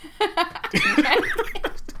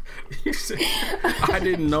You said, I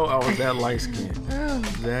didn't know I was that light skinned.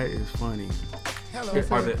 That is funny.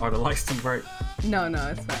 Are the lights too bright? No,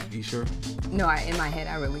 it's fine. You sure? No, in my head,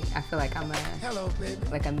 I feel like I'm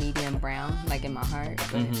like a medium brown, like in my heart,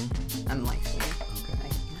 but I'm light skinned. Okay.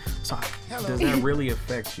 Like, So does that really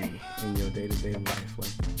affect you in your day-to-day life,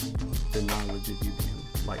 like the knowledge of you being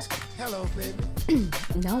light skinned?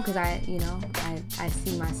 no, because I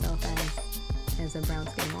see myself as a brown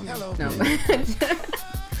skinned woman. No.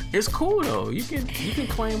 It's cool though. You can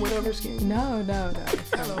claim whatever skin. No.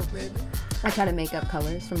 I try to make up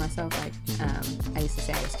colors for myself. Like I used to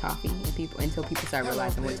say I was toffee, and until people started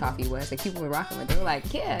realizing what toffee was. Like people were rocking with it. They were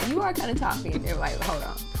like, "Yeah, you are kind of toffee." And they were like, "Hold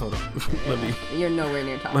on. You're nowhere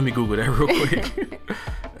near toffee." Let me Google that real quick.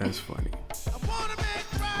 That's funny.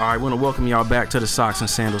 All right, I want to welcome y'all back to the Socks and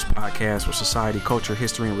Sandals podcast, where society, culture,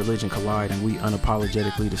 history, and religion collide, and we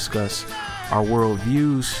unapologetically discuss our world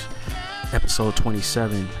views. Episode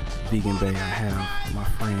 27, Vegan Bay. I have my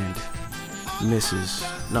friend,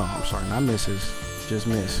 just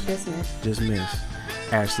Miss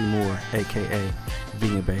Ashley Moore, aka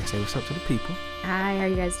Vegan Bay. Say what's up to the people. Hi, how are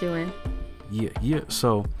you guys doing? Yeah.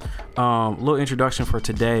 So, little introduction for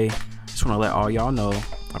today. Just want to let all y'all know,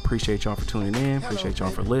 I appreciate y'all for tuning in. Appreciate y'all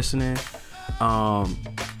for listening. I'm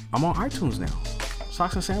on iTunes now.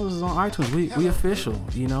 Socks and Sandals is on iTunes. We official,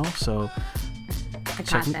 so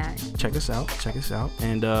check us out.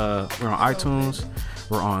 And we're on iTunes.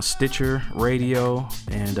 We're on Stitcher Radio,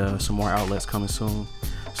 and some more outlets coming soon.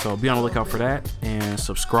 So be on the lookout for that, and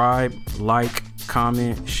subscribe, like,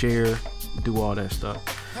 comment, share, do all that stuff.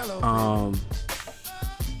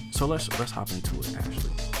 So let's hop into it,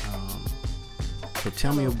 Ashley. So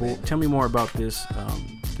tell me more about this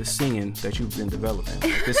singing that you've been developing,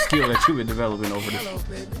 this skill that you've been developing over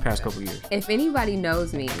the past couple years. If anybody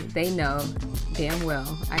knows me, they know damn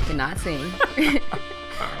well I cannot sing.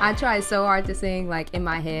 I tried so hard to sing. Like in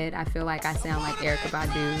my head, I feel like I sound like Erykah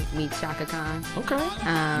Badu meets Chaka Khan. Okay,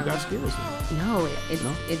 you got skills. No,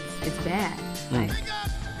 it's bad. Like,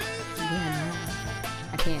 yeah,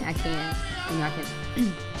 no, I can't.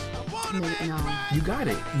 No. You got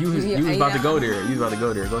it. You was about to go there.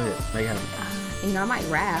 Go ahead. Make it happen. I might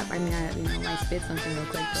rap. I might spit something real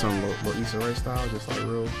quick. Some little Issa Rae style, just like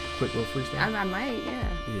real quick little freestyle. I might, yeah.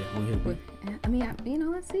 Yeah, we hit a beat.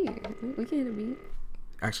 Let's see. We can hit a beat.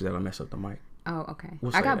 Actually, that'll mess up the mic. Oh, okay.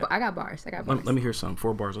 I got bars. Let me hear some.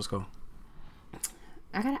 4 bars. Let's go.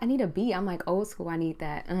 I need a beat. I'm like old school. I need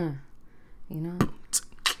that.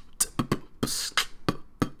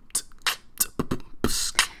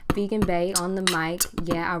 Vegan Bay on the mic.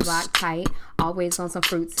 Yeah, I rock tight. Always on some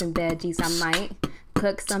fruits and veggies. I might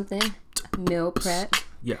cook something. Meal prep.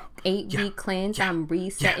 Yeah. 8-week cleanse. Yeah. I'm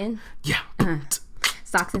resetting. Yeah.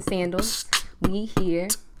 Socks and Sandals. We here.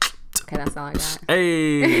 Okay, that's all I got.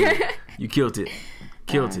 Hey, you killed it.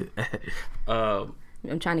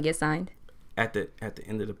 I'm trying to get signed. At the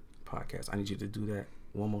end of the podcast, I need you to do that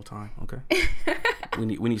one more time. Okay. we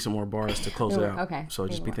need some more bars to close it out. Okay. So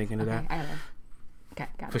just be thinking of that. Okay,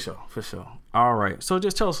 got it. For sure. All right. So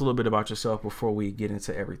just tell us a little bit about yourself before we get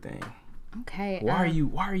into everything. Okay. Why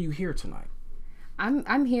are you here tonight?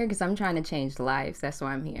 I'm here because I'm trying to change lives. That's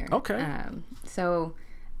why I'm here. Okay. So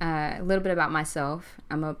a little bit about myself.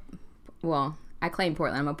 I claim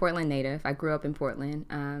Portland. I'm a Portland native. I grew up in Portland.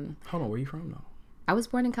 Hold on, where are you from though? I was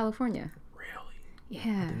born in California. Really?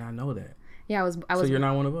 Yeah. I did not know that. Yeah, I was. So you're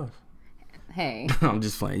not one of us? Hey. I'm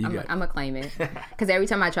just playing. I'm gonna claim it. Because every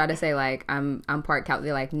time I try to say like I'm part Cal,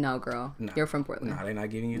 they're like, no, girl, you're from Portland. No, they're not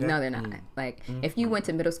giving you that. No, they're not. Like if you went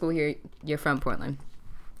to middle school here, you're from Portland.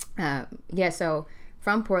 So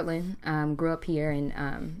from Portland, grew up here,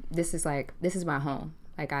 and this is my home.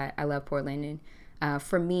 Like I love Portland, and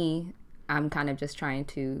for me, I'm kind of just trying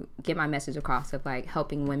to get my message across of like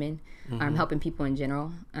helping women, helping people in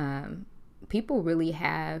general. People really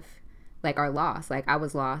are lost. Like I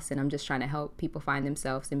was lost, and I'm just trying to help people find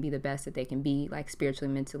themselves and be the best that they can be, like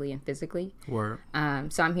spiritually, mentally, and physically. Word.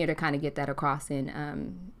 So I'm here to kind of get that across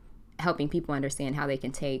and helping people understand how they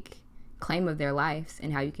can take claim of their lives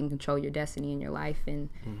and how you can control your destiny in your life and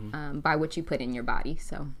by what you put in your body.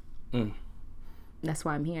 So that's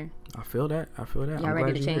why I'm here. I feel that. Y'all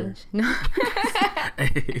ready to change? No.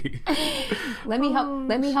 Let me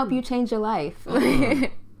help you change your life.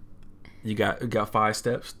 You got 5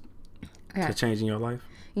 steps to changing your life?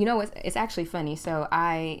 It's actually funny. So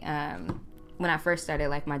I, when I first started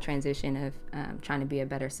like my transition of trying to be a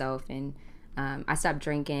better self, and I stopped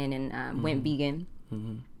drinking and went vegan.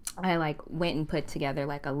 I like went and put together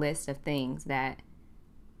like a list of things that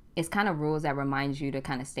it's kind of rules that remind you to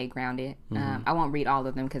kind of stay grounded. I won't read all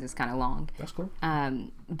of them because it's kind of long. That's cool.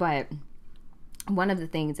 But one of the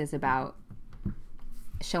things is about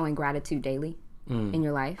showing gratitude daily in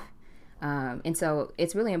your life. And so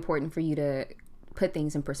it's really important for you to put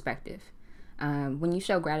things in perspective. When you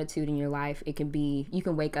show gratitude in your life, it can be, you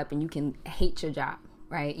can wake up and you can hate your job,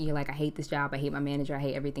 right? You're like, I hate this job. I hate my manager. I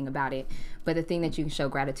hate everything about it. But the thing that you can show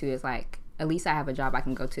gratitude is like, at least I have a job I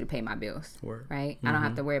can go to pay my bills, right? I don't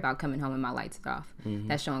have to worry about coming home and my lights is off.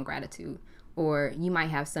 That's showing gratitude. Or you might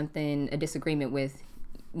have a disagreement with,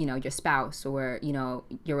 your spouse or,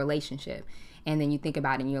 your relationship. And then you think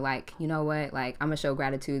about it and you're like, you know what? Like, I'm going to show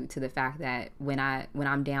gratitude to the fact that when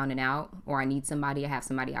I'm down and out or I need somebody, I have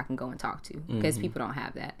somebody I can go and talk to, because people don't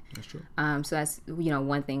have that. That's true. So that's,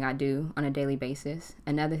 one thing I do on a daily basis.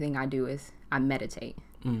 Another thing I do is I meditate.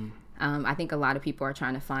 I think a lot of people are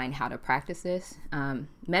trying to find how to practice this.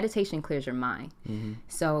 Meditation clears your mind.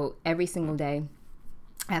 So every single day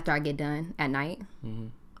after I get done at night,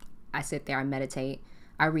 I sit there, I meditate.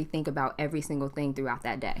 I rethink about every single thing throughout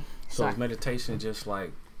that day. So is meditation just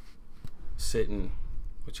like sitting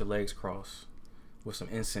with your legs crossed with some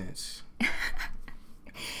incense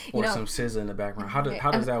or some sizzle in the background? How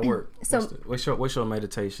does that work? So what's your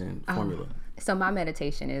meditation formula? So my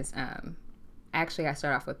meditation is actually I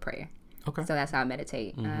start off with prayer. Okay. So that's how I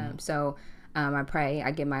meditate. I pray.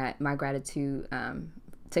 I give my gratitude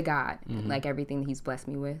to God, like everything that He's blessed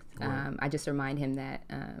me with. Right. I just remind Him that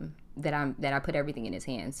I put everything in His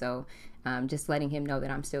hands. So just letting Him know that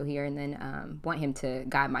I'm still here, and then want Him to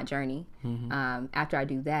guide my journey. After I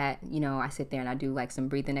do that, I sit there and I do like some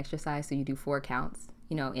breathing exercise. So you do 4 counts,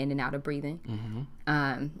 in and out of breathing.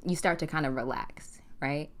 You start to kind of relax,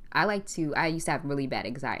 right? I used to have really bad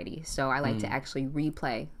anxiety, so I like to actually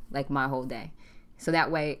replay like my whole day. So that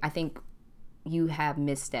way I think you have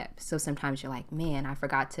missteps. So sometimes you're like, man, I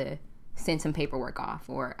forgot to send some paperwork off,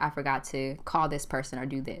 or I forgot to call this person or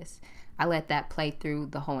do this. I let that play through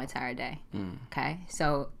the whole entire day. Okay.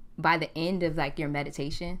 So by the end of like your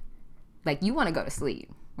meditation, like you want to go to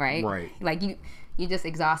sleep, right? Right. Like you just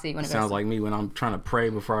exhausted. You want to Sounds like me when I'm trying to pray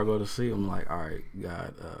before I go to sleep. I'm like, all right,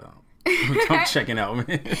 God, I'm checking out,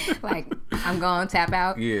 man. Like I'm going to tap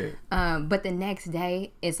out. Yeah. But the next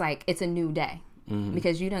day it's like, it's a new day.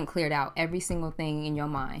 Because you done cleared out every single thing in your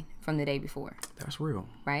mind from the day before. That's real.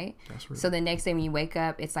 Right? That's real. So the next day when you wake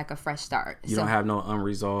up, it's like a fresh start. You don't have no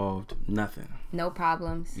unresolved nothing. No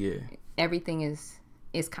problems. Yeah. Everything is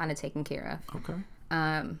kind of taken care of. Okay.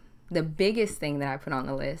 The biggest thing that I put on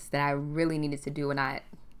the list that I really needed to do, and I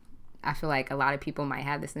feel like a lot of people might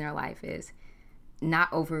have this in their life, is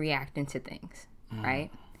not overreacting to things, right?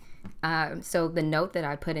 So the note that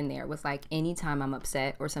I put in there was like, anytime I'm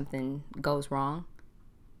upset or something goes wrong,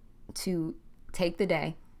 to take the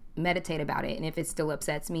day, meditate about it, and if it still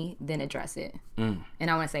upsets me, then address it. And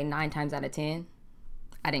I want to say 9 times out of 10,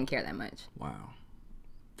 I didn't care that much. Wow.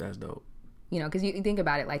 That's dope. Because you think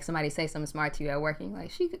about it, like somebody say something smart to you at work, and you're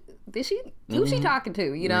like, who's she talking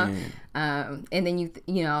to, and then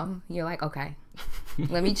you're like, okay,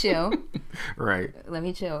 let me chill. Right. Let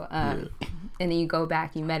me chill. And then you go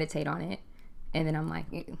back, you meditate on it, and then I'm like,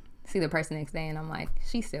 see the person next day, and I'm like,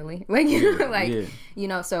 she's silly. Like,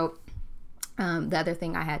 so the other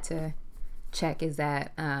thing I had to check is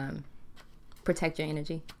that protect your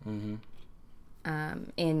energy.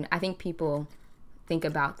 And I think people think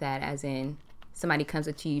about that as in somebody comes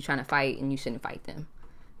up to you trying to fight and you shouldn't fight them.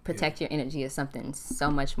 Protect your energy is something so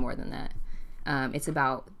much more than that. It's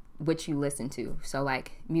about what you listen to. So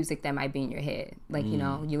like music that might be in your head, like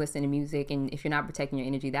you listen to music, and if you're not protecting your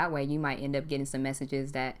energy that way, you might end up getting some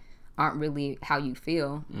messages that aren't really how you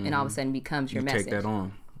feel, and all of a sudden becomes your message. Take that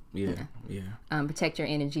on. Yeah. Protect your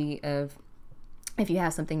energy of, if you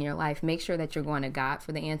have something in your life, make sure that you're going to God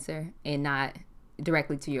for the answer and not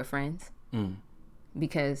directly to your friends.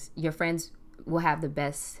 Because your friends will have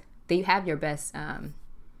they have your best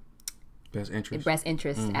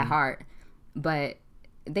interest at heart, but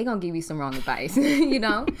they gonna give you some wrong advice,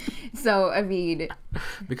 So I mean,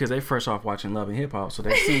 because they fresh off watching Love and Hip Hop, so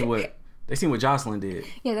they seen what Jocelyn did.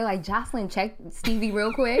 Yeah, they're like, Jocelyn checked Stevie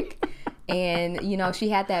real quick, and she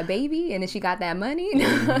had that baby, and then she got that money.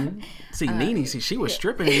 See, Nene, she was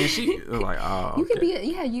stripping, and then she like, oh, you could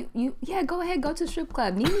be, go ahead, go to the strip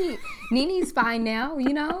club. Nene's fine now,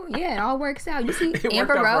 it all works out. You see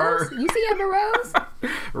Amber Rose? You see Amber Rose?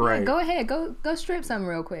 Right. Yeah, go ahead, go strip something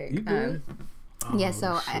real quick. You good?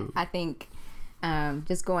 So I think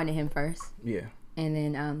just going to him first. Yeah. And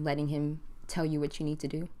then letting him tell you what you need to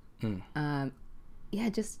do.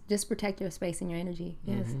 Just protect your space and your energy.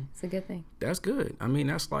 Yes, it's a good thing. That's good. I mean,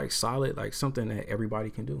 that's like solid, like something that everybody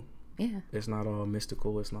can do. Yeah. It's not all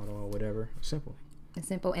mystical. It's not all whatever. It's simple. It's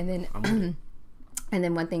simple. And then and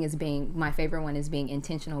then one thing is my favorite one is being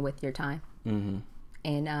intentional with your time. Mm-hmm.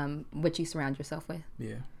 And what you surround yourself with.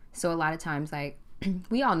 Yeah. So a lot of times, like,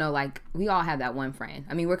 we all know, like, we all have that one friend.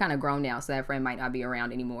 I mean, we're kind of grown now, so that friend might not be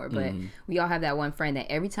around anymore. But we all have that one friend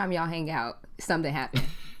that every time y'all hang out, something happens.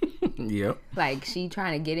 Yep. Like, she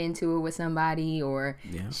trying to get into it with somebody, or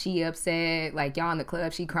she upset. Like, y'all in the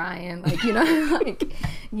club, she crying. Like, you know, like,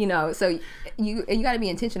 you know. So you got to be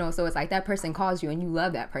intentional. So it's like that person calls you and you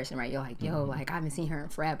love that person, right? You're like, yo, like, I haven't seen her in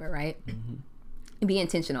forever, right? Be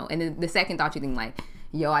intentional. And then the second thought you think, like,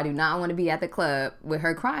 yo, I do not want to be at the club with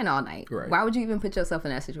her crying all night. Right. Why would you even put yourself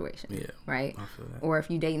in that situation? Yeah. Right? I feel that. Or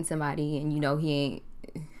if you dating somebody and you know he ain't,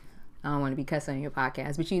 I don't want to be cussing on your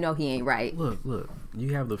podcast, but you know he ain't right. Look,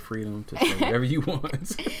 you have the freedom to say whatever you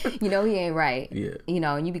want. You know he ain't right. Yeah. You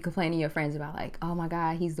know, and you be complaining to your friends about, like, oh my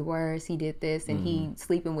God, he's the worst. He did this, and he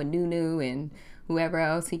sleeping with Nunu and whoever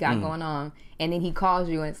else he got going on. And then he calls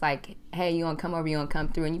you and it's like, hey, you want to come over, you want to come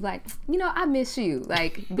through, and you like, you know, I miss you.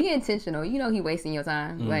 Like, be intentional. You know he wasting your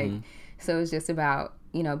time. Like, so it's just about,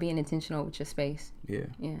 you know, being intentional with your space. Yeah.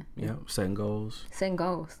 Yeah. Setting goals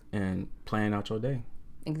and planning out your day.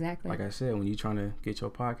 Exactly. Like I said, when you trying to get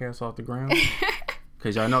your podcast off the ground,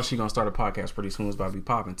 because y'all know she gonna start a podcast pretty soon. It's about to be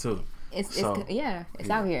popping too. It's out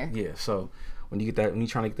here. Yeah. So when you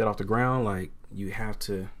trying to get that off the ground, like, you have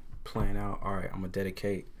to plan out. All right, I'm gonna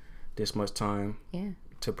dedicate this much time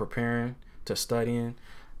to preparing, to studying.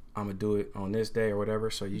 I'm gonna do it on this day or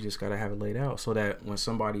whatever. So you just gotta have it laid out so that when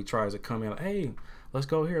somebody tries to come in, like, hey, let's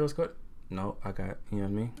go here, let's go. No, I got, you know what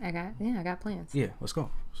I mean? I got plans. Yeah, let's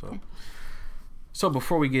go. So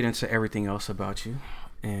before we get into everything else about you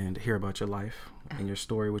and hear about your life and your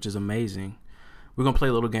story, which is amazing, we're gonna play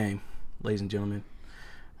a little game, ladies and gentlemen.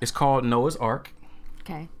 It's called Noah's Ark.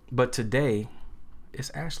 Okay. But today, it's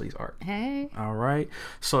Ashley's Ark. Hey. All right.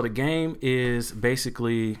 So the game is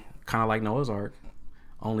basically kind of like Noah's Ark.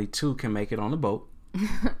 Only two can make it on the boat,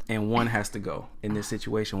 and one has to go. In this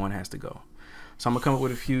situation, one has to go. So I'm going to come up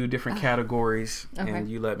with a few different categories, and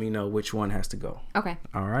you let me know which one has to go. Okay.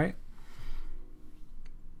 All right.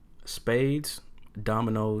 Spades,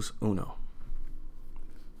 dominoes, Uno.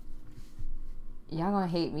 Y'all going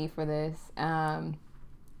to hate me for this.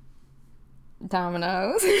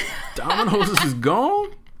 Dominoes. Dominoes is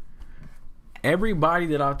gone? Everybody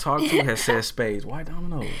that I've talked to has said spades. Why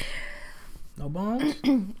dominoes? No bones?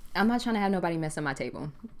 I'm not trying to have nobody mess up my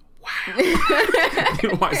table. Wow. You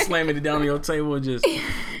don't mind slamming it down on your table and just...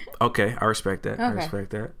 Okay, I respect that. Okay. I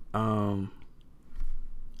respect that.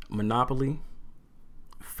 Monopoly,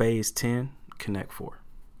 Phase 10, Connect 4.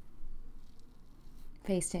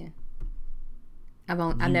 Phase 10.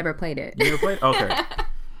 I've never played it. You never played it? Okay.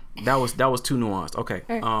 That was too nuanced. Okay.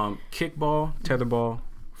 Kickball, tetherball,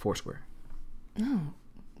 Foursquare. No.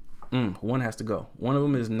 One has to go. One of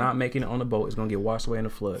them is not making it on the boat. It's gonna get washed away in the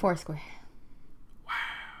flood. Foursquare. Wow.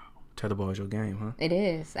 Tetherball is your game, huh? It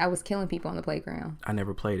is. I was killing people on the playground. I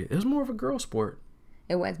never played it. It was more of a girl sport.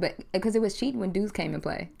 It was, but because it was cheating when dudes came and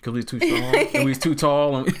play. Because we was too strong. We was too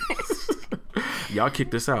tall. And y'all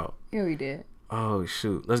kicked us out. Yeah, we did. Oh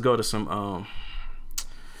shoot. Let's go to some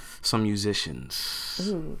musicians.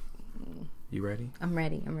 Ooh. You ready? I'm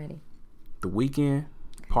ready. The Weeknd,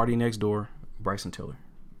 Party Next Door, Bryson Tiller.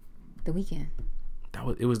 The Weeknd.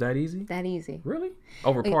 It was that easy? That easy. Really?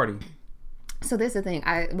 Over Party. So this is the thing.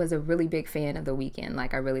 I was a really big fan of The Weeknd.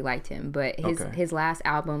 Like, I really liked him, but his last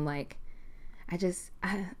album, like, I just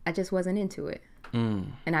wasn't into it.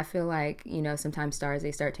 And I feel like, you know, sometimes stars,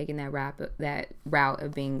 they start taking that route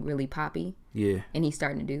of being really poppy. Yeah. And he's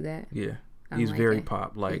starting to do that. Yeah. He's very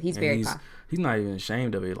pop. Like, he's very pop. He's not even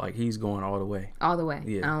ashamed of it. Like, he's going all the way. All the way.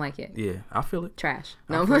 Yeah. I don't like it. Yeah. I feel it. Trash.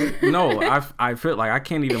 No, I feel like I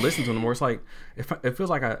can't even listen to him anymore. It's like, it feels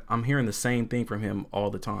like I'm hearing the same thing from him all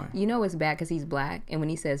the time. You know it's bad because he's black. And when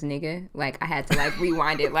he says nigga, like, I had to, like,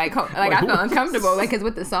 rewind it. Like I felt uncomfortable. Like, because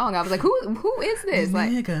with the song, I was like, who is this?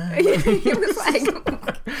 Like, nigga. He was like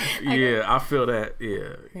yeah, I feel that.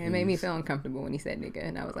 Yeah. It made me feel uncomfortable when he said nigga.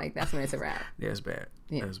 And I was like, that's when it's a wrap. Yeah, it's bad.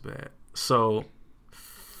 Yeah. That's bad. So,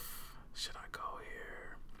 should I go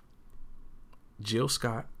here? Jill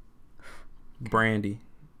Scott, Brandy,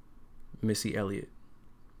 Missy Elliott.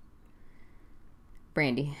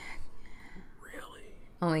 Brandy. Really?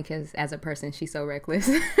 Only because as a person, she's so reckless.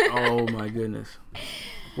 Oh my goodness.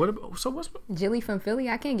 What's Jilly from Philly?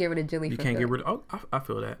 I can't get rid of Jilly from Philly. You can't get rid of... Oh, I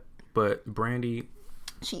feel that. But Brandy...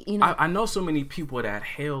 She, you know... I know so many people that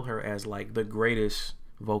hail her as, like, the greatest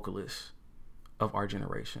vocalist of our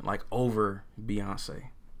generation, like, over Beyonce.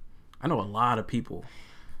 I know a lot of people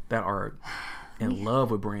that are in love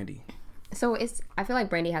with Brandy. So I feel like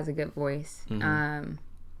Brandy has a good voice. Mm-hmm.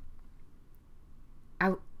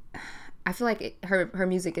 I feel like her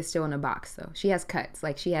music is still in a box though. She has cuts,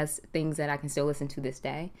 like she has things that I can still listen to this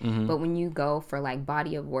day. Mm-hmm. But when you go for like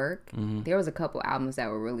body of work, Mm-hmm. there was a couple albums that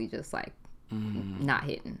were really just like not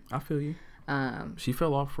hitting. I feel you. She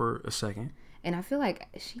fell off for a second. And I feel like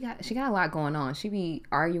she got a lot going on. She be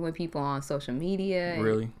arguing with people on social media.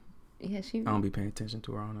 Really? Yeah, I don't be paying attention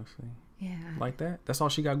to her, honestly. Yeah. Like that? That's all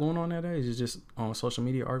she got going on nowadays? Is just on social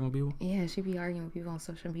media arguing with people? Yeah, she be arguing with people on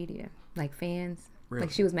social media. Like fans. Really?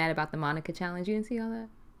 Like she was mad about the Monica challenge. You didn't see all that?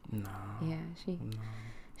 No. Yeah,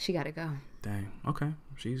 she got to go. Dang. Okay.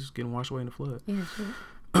 She's getting washed away in the flood. Yeah,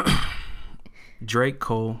 Drake,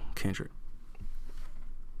 Cole, Kendrick.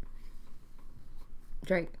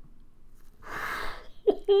 Drake.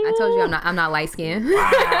 I told you I'm not light skinned.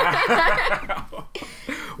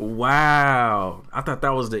 Wow. I thought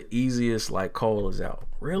that was the easiest. Like Cole is out.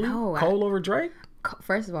 Really? No, Cole over Drake?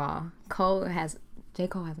 First of all, J.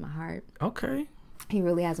 Cole has my heart. Okay. He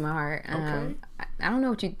really has my heart. Okay. I don't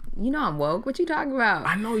know what you know. I'm woke. What you talking about?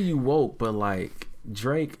 I know you woke, but like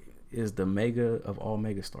Drake is the mega of all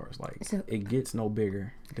mega stars. Like it gets no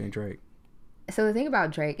bigger than Drake. So the thing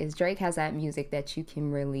about Drake is Drake has that music that you can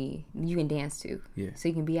dance to. Yeah. So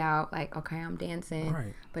you can be out like, okay, I'm dancing.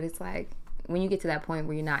 Right. But it's like when you get to that point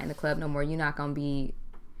where you're not in the club no more, you're not gonna be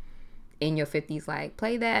in your 50s like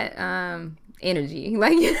play that energy.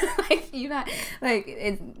 Like you're not like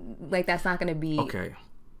it's like that's not gonna be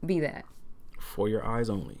be that. For Your Eyes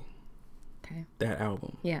Only. Okay. That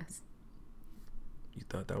album. Yes. You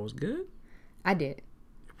thought that was good? I did.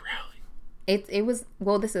 Really? It was,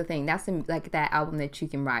 well, this is the thing. That's like that album that you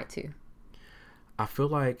can ride to. I feel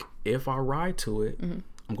like if I ride to it, I'm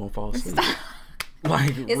gonna fall asleep.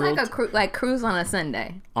 Like it's like a cruise on a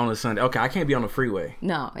Sunday. On a Sunday. Okay, I can't be on the freeway.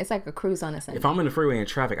 No, it's like a cruise on a Sunday. If I'm in the freeway in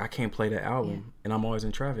traffic, I can't play that album. And I'm always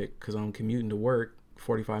in traffic because I'm commuting to work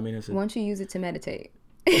 45 minutes. Why don't you use it to meditate?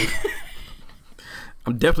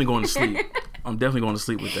 I'm definitely going to sleep. I'm definitely going to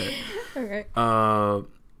sleep with that. Okay.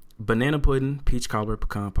 Banana pudding, peach cobbler,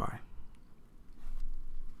 pecan pie.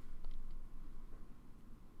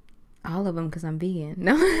 All of them because I'm vegan.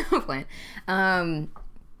 No, I'm playing.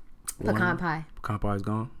 Pecan pie. Pecan pie is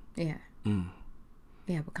gone? Yeah.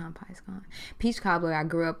 Yeah, pecan pie is gone. Peach cobbler, I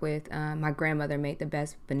grew up with. My grandmother made the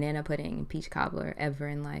best banana pudding and peach cobbler ever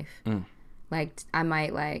in life. Like, I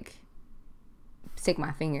might, like, stick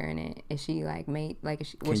my finger in it if she, like, made, like, if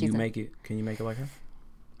she... Can you make it like her?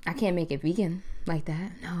 I can't make it vegan like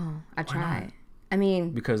that. No, I tried. I mean...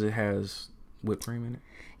 Because it has whipped cream in it?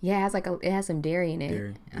 Yeah, it has some dairy in it.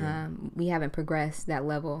 Dairy, yeah. We haven't progressed that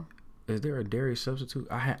level. Is there a dairy substitute?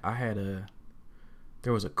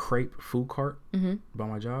 There was a crepe food cart by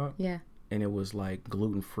my job. Yeah. And it was like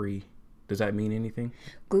gluten free. Does that mean anything?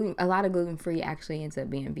 A lot of gluten free actually ends up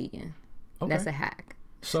being vegan. Okay. That's a hack.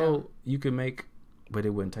 So you could make, but it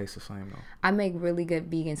wouldn't taste the same though. I make really good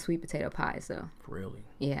vegan sweet potato pies though. Really?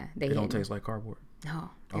 Yeah, they don't taste like cardboard. No,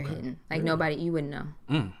 they're hidden. Like nobody, you wouldn't know.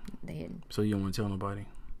 They hidden. So you don't want to tell nobody?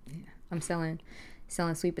 Yeah, I'm selling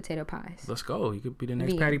sweet potato pies. Let's go. You could be the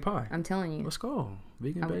next Patty Pie. I'm telling you. Let's go.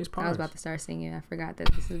 Vegan based pies. I was about to start singing. I forgot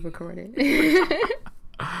that this is recorded.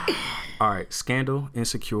 All right. Scandal,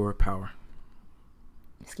 Insecure, Power.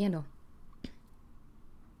 Scandal.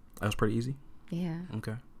 That was pretty easy. Yeah.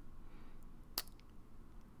 Okay.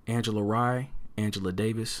 Angela Rye, Angela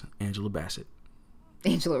Davis, Angela Bassett.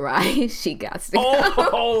 Angela Rye, she got to go.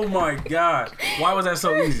 Oh my God. Why was that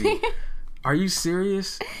so easy? Are you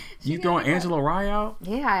serious? You throwing Angela Rye out?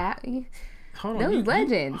 Yeah. Hold on. Those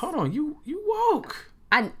legends. Hold on. You woke.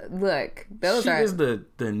 She is the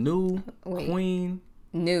new queen.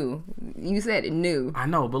 New. You said new. I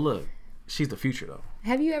know, but look, she's the future though.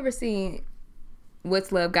 Have you ever seen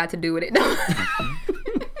What's Love Got to Do with It?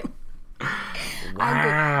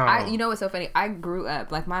 Wow. You know what's so funny? I grew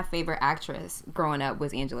up, like, my favorite actress growing up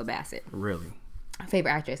was Angela Bassett. Really?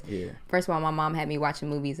 Favorite actress. Yeah. First of all, my mom had me watching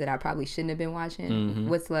movies that I probably shouldn't have been watching.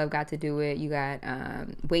 What's Love Got to Do It? You got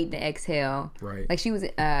Wait to Exhale. Right. Like, she was,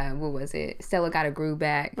 what was it? Stella Got a Groove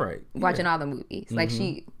Back. Right. Watching all the movies. Like,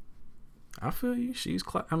 she... I feel you. She's...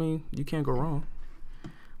 I mean, you can't go wrong.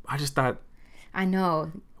 I just thought... I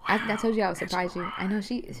know. Wow. I told you I would surprise you. I know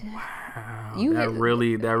she... Wow. That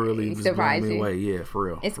really just blew me away. Yeah, for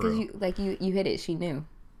real. It's because you hit it. She knew.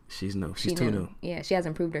 She's new. She's too new. Yeah, she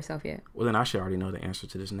hasn't proved herself yet. Well, then I should already know the answer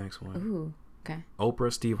to this next one. Ooh, okay.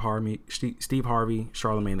 Oprah, Steve Harvey,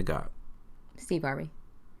 Charlamagne the God. Steve Harvey.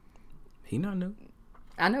 He not new.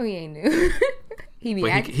 I know he ain't new. he be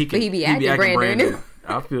acting brand new.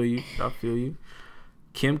 I feel you.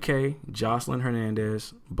 Kim K, Jocelyn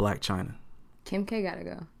Hernandez, Black China. Kim K gotta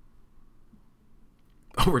go.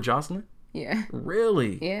 Over Jocelyn? Yeah.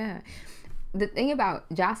 Really? Yeah. The thing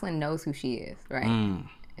about Jocelyn knows who she is, right?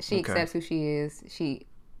 She accepts who she is. She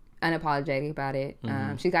unapologetic about it.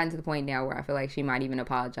 She's gotten to the point now where I feel like she might even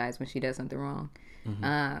apologize when she does something wrong.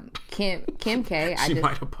 Kim K, She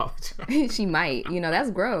might apologize. she might. You know,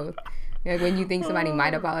 that's growth. Like when you think somebody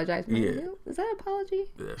might apologize. Like, is that an apology?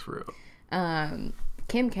 That's real.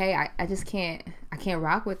 Kim K, I just can't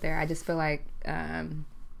rock with her. I just feel like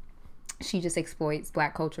she just exploits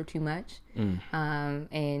Black culture too much.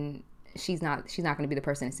 And she's not going to be the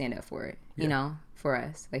person to stand up for it, you know, for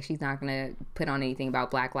us. Like, she's not going to put on anything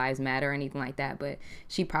about Black Lives Matter or anything like that, but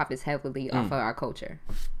she profits heavily off of our culture.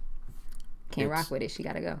 Can't rock with it. She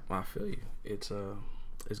got to go. I feel you. It's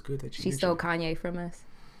good that you She stole Kanye from us.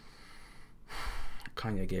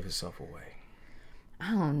 Kanye gave himself away.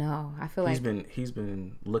 I don't know. I feel he's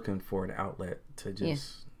been looking for an outlet to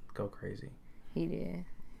just go crazy. He did.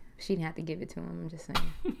 She didn't have to give it to him. I'm just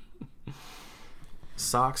saying.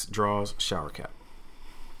 Socks, drawers, shower cap.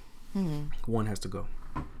 One has to go.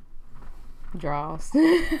 Draws.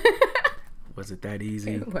 Was it that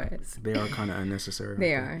easy? It was. They are kind of unnecessary.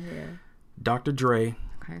 They are, yeah. Dr. Dre,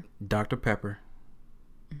 Okay. Dr. Pepper,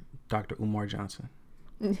 Dr. Umar Johnson.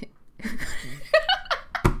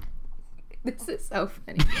 This is so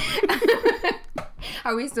funny.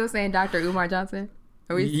 Are we still saying Dr. Umar Johnson?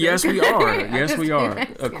 Yes, we are. Yes, we are.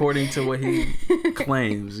 According to what he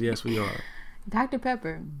claims, yes, we are. Dr.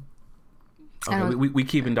 Pepper. Okay, we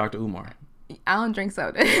keeping Dr. Umar. I don't drink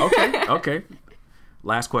soda. Okay.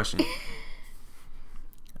 Last question.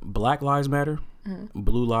 Black lives matter.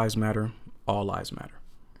 Blue lives matter. All lives matter.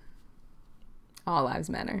 All lives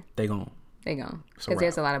matter. They gone. Because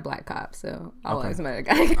there's a lot of Black cops, so all lives matter.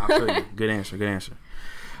 I feel you. Good answer.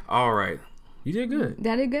 All right. You did good.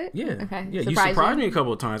 That did good? Yeah. Okay. Yeah, you surprised me a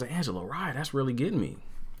couple of times. Like, Angela, right, that's really getting me.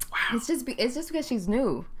 Wow. It's just because she's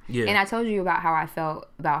new. Yeah. And I told you about how I felt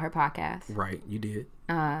about her podcast. Right. You did.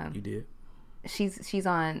 You did. She's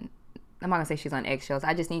on, I'm not going to say she's on eggshells.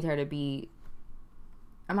 I just need her to be,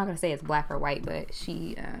 I'm not going to say it's black or white, but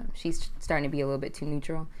she's starting to be a little bit too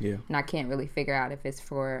neutral. Yeah. And I can't really figure out if it's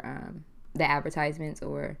for the advertisements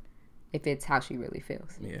or if it's how she really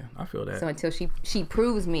feels. Yeah, I feel that. So until she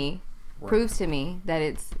proves to me that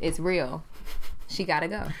it's real, she got to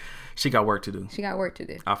go. She got work to do.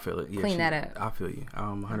 I feel it. Yeah, Clean that up. I feel you.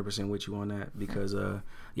 I'm 100% with you on that because,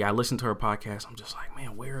 I listened to her podcast. I'm just like,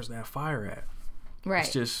 man, where's that fire at?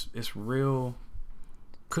 Right. It's real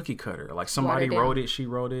cookie cutter. Like somebody wrote it, she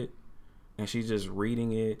wrote it, and she's just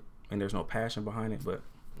reading it, and there's no passion behind it. But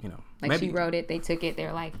like maybe, she wrote it, they took it,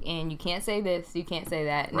 they're like, and you can't say this, you can't say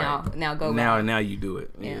that. Right. Now go back. Now you do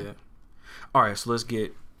it. Yeah. All right, so let's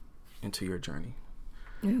get into your journey.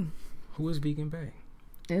 Who is Vegan Bae?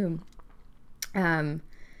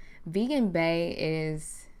 Vegan Bae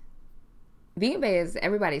is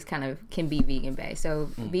everybody's kind of can be Vegan Bae. So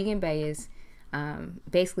Vegan Bae is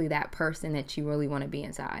basically that person that you really want to be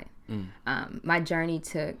inside. My journey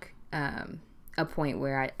took a point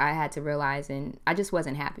where I had to realize, and I just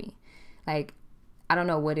wasn't happy. Like, I don't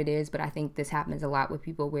know what it is, but I think this happens a lot with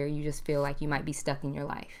people where you just feel like you might be stuck in your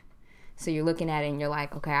life. So you're looking at it and you're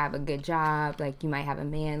like, okay, I have a good job. Like, you might have a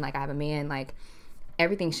man. Like, I have a man. Like,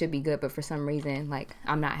 everything should be good, but for some reason, like,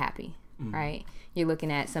 I'm not happy, right? You're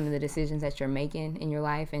looking at some of the decisions that you're making in your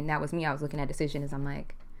life, and that was me. I was looking at decisions. I'm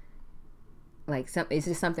like it's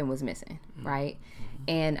just something was missing, right?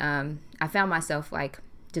 And I found myself, like,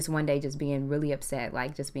 just one day just being really upset,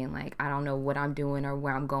 like, just being like, I don't know what I'm doing or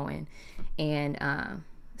where I'm going. And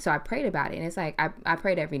so I prayed about it, and it's like I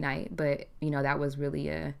prayed every night, but, that was really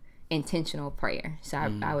a intentional prayer. So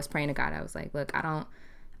I was praying to God. I was like, look,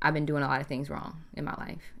 I've been doing a lot of things wrong in my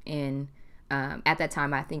life. And at that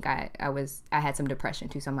time, I think I had some depression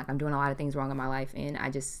too. So I'm like, I'm doing a lot of things wrong in my life. And I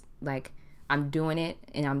just, like, I'm doing it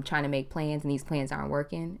and I'm trying to make plans and these plans aren't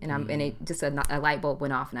working. And and it just, a light bulb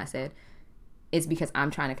went off and I said, it's because I'm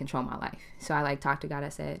trying to control my life. So I talked to God. I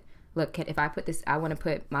said, look, if I put this, I want to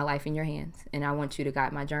put my life in your hands and I want you to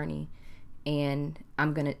guide my journey. And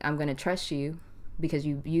I'm going to trust you, because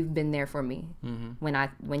you've been there for me.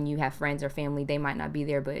 When you have friends or family, they might not be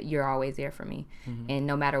there, but you're always there for me. And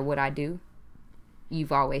no matter what I do,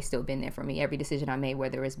 you've always still been there for me. Every decision I made,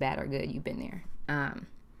 whether it's bad or good, you've been there.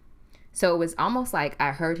 So it was almost like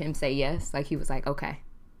I heard him say yes. Like, he was like, okay.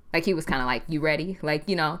 Like, he was kind of like, you ready? Like,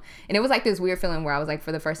 and it was like this weird feeling where I was like,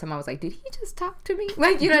 for the first time, I was like, did he just talk to me?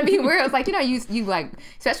 Like, you know what I mean? Where it was like, you like,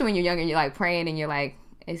 especially when you're younger and you're like praying and you're like,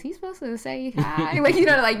 is he supposed to say hi? Like, like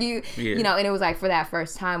and it was like, for that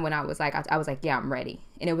first time when I was like, I was like, yeah, I'm ready.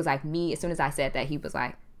 And it was like me, as soon as I said that, he was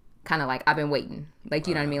like, kind of like, I've been waiting. Like,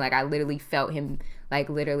 you know what I mean? Like, I literally felt him, like,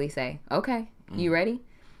 literally say, okay. You ready?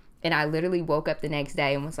 And I literally woke up the next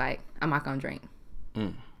day and was like, I'm not gonna drink.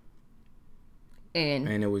 And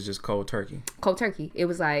it was just cold turkey. Cold turkey. It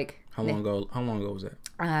was like, how long ago was that?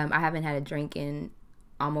 I haven't had a drink in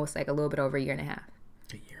almost like a little bit over a year and a half.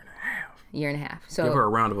 A year and a half. Year and a half. So give her a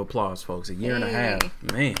round of applause, folks. A year and a half,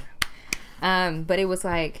 man. But it was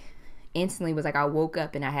like instantly was like I woke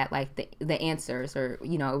up and I had like the answers, or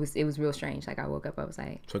you know, it was real strange. Like I woke up, I was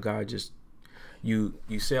like, so God just you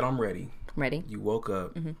said I'm ready. Ready. You woke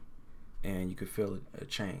up and you could feel a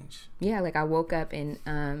change. Yeah, like I woke up and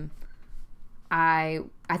I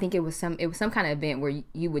think it was some kind of event where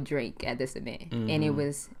you would drink at this event, and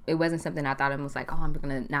it wasn't something I thought it was like, oh, I'm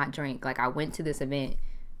gonna not drink. Like I went to this event.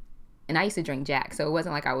 And I used to drink Jack, so it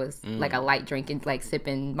wasn't like I was like a light drinking, like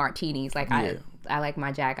sipping martinis. Like I like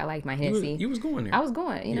my Jack, I like my Hennessy. You was going there. I was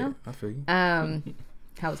going, you know. I feel you. I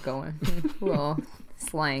was going. Well,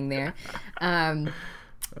 slang there.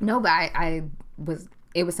 No, but I was.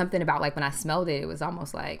 It was something about like when I smelled it, it was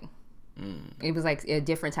almost like it was like a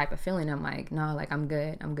different type of feeling. I'm like, no, like I'm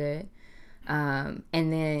good. And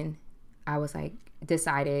then I was like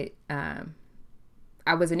decided.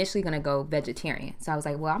 I was initially going to go vegetarian. So I was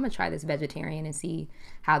like, well, I'm going to try this vegetarian and see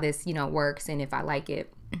how this, you know, works and if I like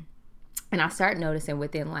it. And I started noticing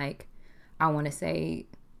within like, I want to say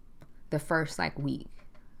the first like week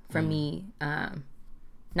for me,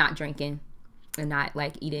 not drinking and not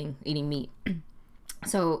like eating meat.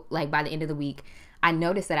 So like by the end of the week, I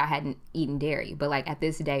noticed that I hadn't eaten dairy, but like at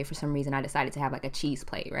this day, for some reason, I decided to have like a cheese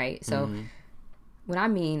plate, right? So when I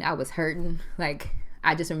mean I was hurting, like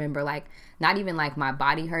I just remember like not even like my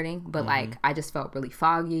body hurting, but like I just felt really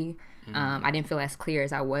foggy. I didn't feel as clear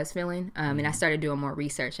as I was feeling. And I started doing more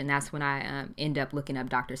research, and that's when I end up looking up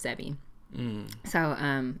Dr. Sebi. So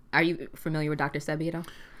are you familiar with Dr. Sebi at all?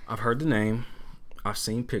 I've heard the name. I've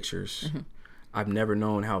seen pictures. I've never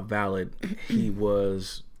known how valid he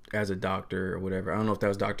was as a doctor or whatever. I don't know if that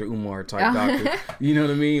was Dr. Umar type doctor. You know what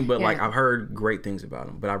I mean? But like I've heard great things about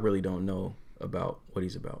him, but I really don't know about what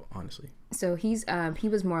he's about, honestly. So he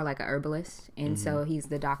was more like a herbalist, and so he's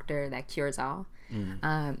the doctor that cures all.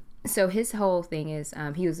 So his whole thing is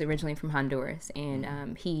he was originally from Honduras,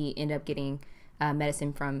 and he ended up getting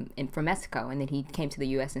medicine from Mexico, and then he came to the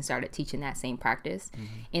U.S. and started teaching that same practice.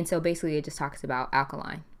 And so basically it just talks about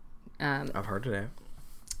alkaline. I've heard of that.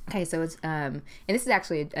 Okay, so it's and this is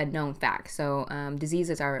actually a known fact. So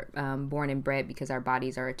diseases are born and bred because our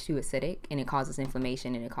bodies are too acidic, and it causes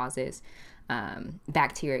inflammation, and it causes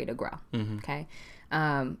bacteria to grow. Okay,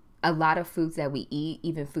 a lot of foods that we eat,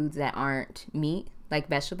 even foods that aren't meat, like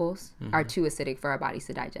vegetables, are too acidic for our bodies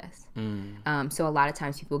to digest. So a lot of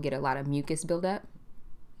times people get a lot of mucus buildup.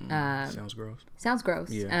 Sounds gross. Sounds gross.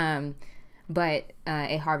 Yeah. But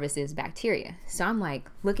it harvests bacteria. So I'm like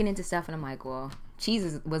looking into stuff, and I'm like, well,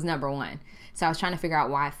 cheese was number one. So I was trying to figure out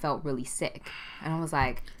why I felt really sick, and I was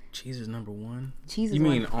like, cheese is number one. Cheese is you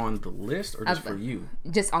mean on the list or just for you?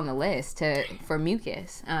 Just on the list for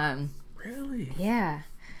mucus. Really? Yeah.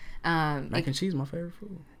 Mac and cheese, my favorite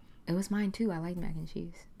food. It was mine too. I like mac and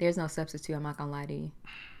cheese. There's no substitute. I'm not gonna lie to you.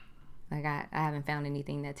 Like I haven't found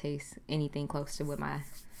anything that tastes anything close to what my.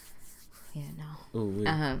 Yeah, no. Ooh,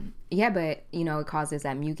 yeah, but you know it causes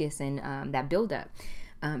that mucus and that buildup.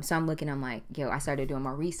 So I'm looking. I'm like, yo, I started doing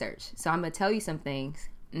more research. So I'm gonna tell you some things,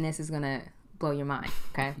 and this is gonna blow your mind.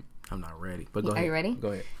 Okay. I'm not ready, but go ahead. Are you ready?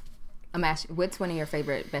 Go ahead. I'm asking, what's one of your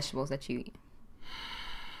favorite vegetables that you eat?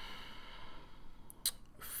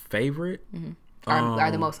 Favorite?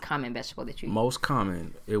 Are the most common vegetable that you eat? Most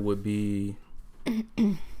common, it would be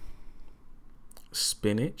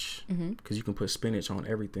spinach, because you can put spinach on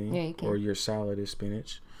everything. Yeah, you can. Or your salad is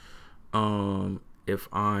spinach. If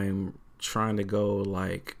I'm trying to go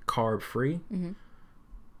like carb free,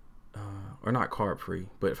 or not carb free,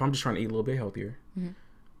 but if I'm just trying to eat a little bit healthier,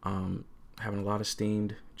 having a lot of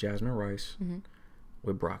steamed jasmine rice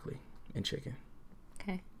with broccoli and chicken.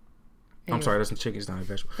 Okay. I'm sorry, that's chicken. It's not a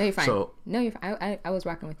vegetable. No, you're fine. So, no, you're fine. I was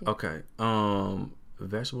rocking with you. Okay.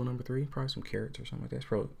 Vegetable number 3, probably some carrots or something like that. It's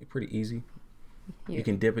probably pretty easy. Yeah. You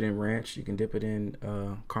can dip it in ranch. You can dip it in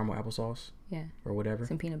caramel applesauce. Yeah. Or whatever.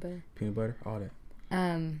 Some peanut butter. Peanut butter, all that.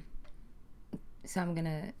 So I'm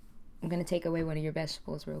gonna take away one of your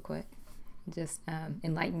vegetables real quick. Just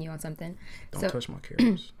enlighten you on something. Don't touch my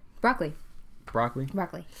carrots. Broccoli. Broccoli.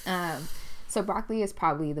 So broccoli is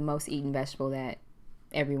probably the most eaten vegetable that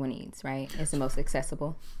everyone eats, right? It's the most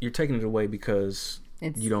accessible. You're taking it away because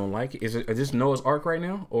you don't like it. Is this Noah's Ark right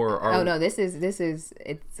now, or? Oh no, this is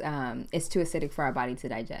it's too acidic for our body to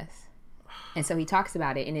digest. And so he talks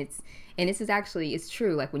about it, and this is actually, it's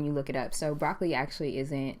true. Like when you look it up, so broccoli actually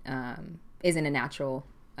isn't a natural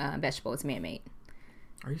vegetable. It's man-made.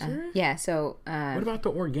 Are you serious? Yeah. So what about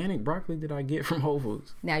the organic broccoli that I get from Whole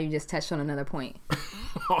Foods? now you just touched on another point.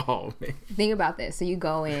 Oh man. Think about this. So you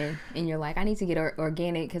go in and you're like, I need to get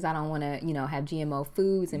organic because I don't want to, have GMO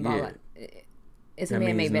foods and blah blah. It's a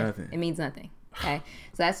man-made nothing. It means nothing. Okay.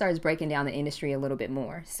 So that starts breaking down the industry a little bit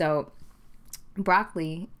more. So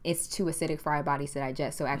broccoli, it's too acidic for our bodies to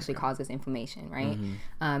digest, so it actually causes inflammation, right?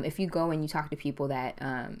 If you go and you talk to people that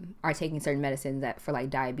are taking certain medicines that for like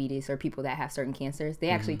diabetes or people that have certain cancers, they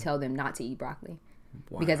actually tell them not to eat broccoli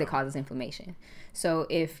because it causes inflammation. So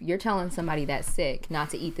if you're telling somebody that's sick not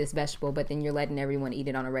to eat this vegetable, but then you're letting everyone eat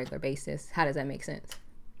it on a regular basis, how does that make sense?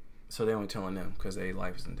 So they're only telling them because their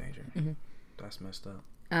life is in danger. That's messed up.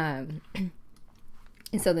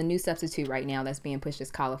 And so the new substitute right now that's being pushed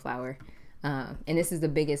is cauliflower. And this is the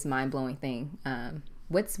biggest mind-blowing thing.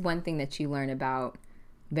 What's one thing that you learned about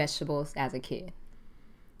vegetables as a kid?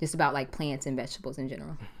 Just about like plants and vegetables in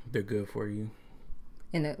general. They're good for you.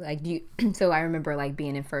 And so I remember like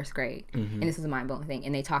being in first grade, and this was a mind-blowing thing.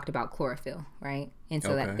 And they talked about chlorophyll, right? And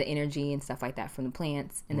so that the energy and stuff like that from the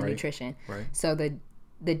plants and the nutrition. Right. So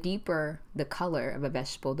the deeper the color of a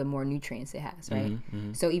vegetable, the more nutrients it has, right?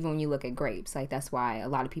 So even when you look at grapes, like that's why a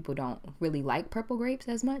lot of people don't really like purple grapes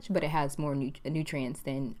as much, but it has more nutrients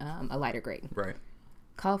than a lighter grape. Right.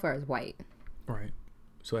 Cauliflower is white. Right.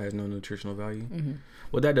 So it has no nutritional value.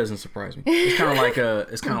 Well, that doesn't surprise me. It's kind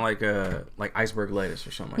of like iceberg lettuce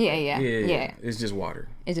or something. Like that. Yeah. It's just water.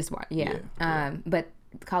 It's just water. Yeah. But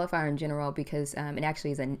cauliflower in general, because it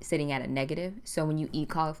actually is sitting at a negative. So when you eat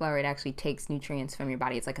cauliflower, it actually takes nutrients from your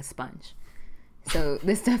body. It's like a sponge. So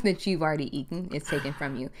the stuff that you've already eaten is taken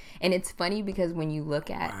from you. And it's funny because when you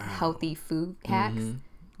look at healthy food hacks,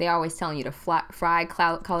 they always telling you to fry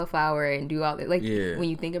cauliflower and do all that. Like when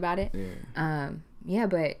you think about it. Yeah,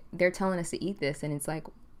 but they're telling us to eat this, and it's like.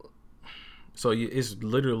 So it's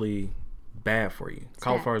literally bad for you.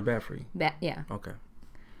 Cauliflower is bad for you. Yeah. Okay.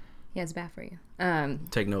 Yeah, it's bad for you.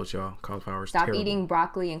 Take notes, y'all. Cauliflower is Stop terrible. eating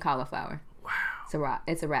broccoli and cauliflower. Wow.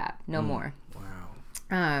 It's a wrap. No more.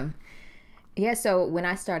 Wow. Yeah, so when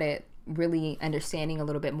I started really understanding a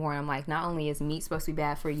little bit more, I'm like, not only is meat supposed to be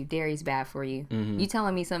bad for you, dairy's bad for you. You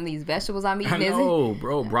telling me some of these vegetables I'm eating isn't? No,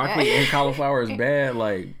 bro. Broccoli and cauliflower is bad.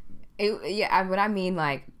 Like. What I mean,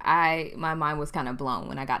 like, my mind was kind of blown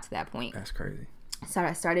when I got to that point. That's crazy. So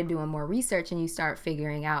I started doing more research, and you start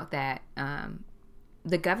figuring out that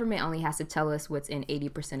the government only has to tell us what's in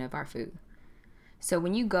 80% of our food. So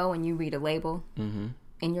when you go and you read a label, and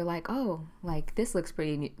you're like, oh, like this looks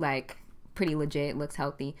pretty legit, looks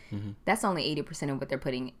healthy. That's only 80% of what they're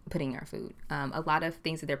putting in our food. A lot of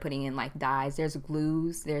things that they're putting in, like dyes, there's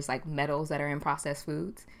glues, there's like metals that are in processed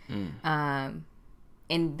foods.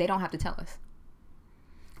 And they don't have to tell us.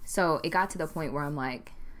 So it got to the point where I'm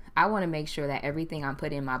like, I want to make sure that everything I'm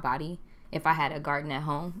putting in my body, if I had a garden at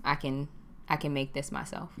home, I can make this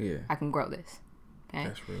myself. Yeah. I can grow this. Okay.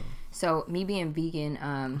 That's real. So me being vegan,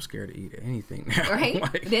 I'm scared to eat anything now. Right?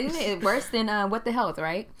 Then it's worse than What the Health,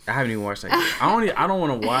 right? I haven't even watched that. I don't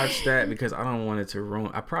want to watch that because I don't want it to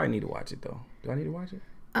ruin. I probably need to watch it though. Do I need to watch it?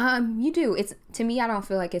 You do. It's, to me, I don't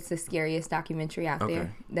feel like it's the scariest documentary out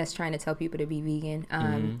there that's trying to tell people to be vegan.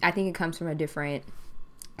 I think it comes from a different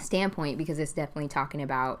standpoint because it's definitely talking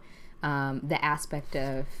about the aspect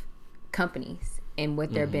of companies and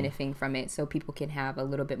what they're benefiting from it, so people can have a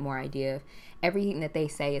little bit more idea of everything that they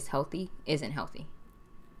say is healthy isn't healthy.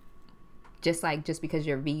 Just because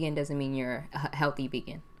you're vegan doesn't mean you're a healthy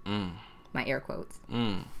vegan. My air quotes.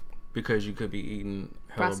 Because you could be eating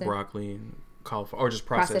hella broccoli and cauliflower or just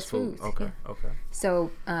processed food. Foods, okay.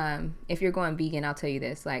 So if you're going vegan, I'll tell you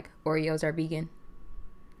this: like Oreos are vegan.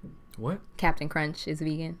 What? Captain Crunch is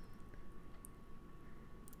vegan.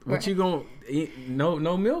 What you gonna eat?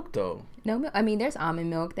 No milk though. No milk. I mean, there's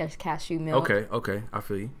almond milk. There's cashew milk. Okay. I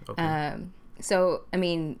feel you. Okay. So I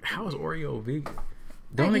mean, how is Oreo vegan?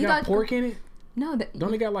 Don't they got pork in it? No.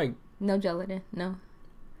 Don't they got like no gelatin? No.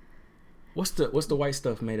 What's the white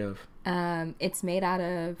stuff made of? It's made out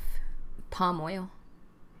of palm oil.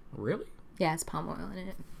 Really? Yeah, it's palm oil in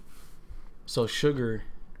it. So sugar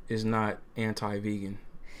is not anti-vegan.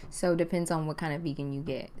 So it depends on what kind of vegan you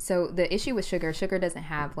get. So the issue with sugar doesn't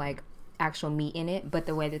have like actual meat in it, but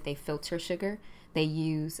the way that they filter sugar, they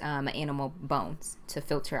use animal bones to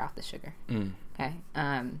filter out the sugar. Okay.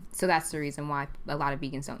 So that's the reason why a lot of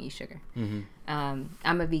vegans don't eat sugar.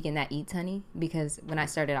 I'm a vegan that eats honey because when I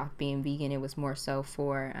started off being vegan, it was more so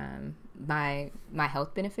for my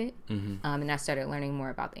health benefit. And I started learning more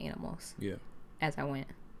about the animals. Yeah. As I went.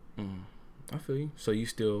 I feel you. So you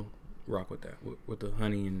still rock with that, with the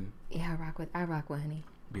honey and. Yeah, I rock with honey.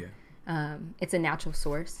 Yeah. It's a natural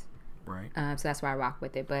source. Right. So that's why I rock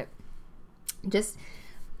with it. But just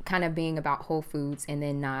kind of being about whole foods and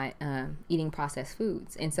then not eating processed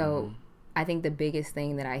foods. And so I think the biggest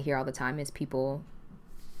thing that I hear all the time is people,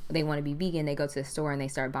 they want to be vegan. They go to the store and they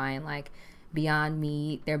start buying like Beyond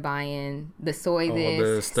Meat. They're buying the soy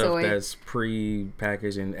the stuff that's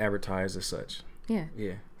pre-packaged and advertised as such. Yeah.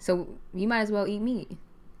 Yeah. So you might as well eat meat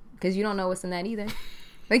because you don't know what's in that either.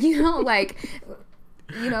 Like, you know, like,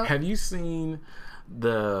 you know. Have you seen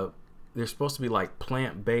there's supposed to be like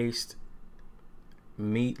plant-based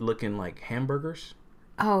meat looking like hamburgers?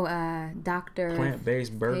 Oh, Dr.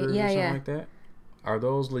 Plant-based burgers or something like that? Are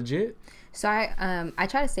those legit? So I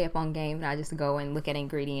try to stay up on game and I just go and look at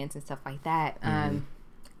ingredients and stuff like that.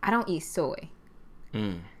 I don't eat soy.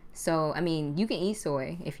 So, I mean, you can eat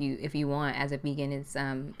soy if you want as a vegan. It's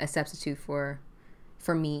a substitute for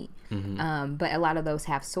meat. But a lot of those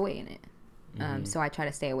have soy in it. So I try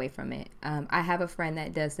to stay away from it. I have a friend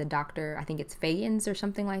that does the Dr. I think it's Fayens or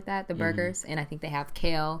something like that, the burgers. And I think they have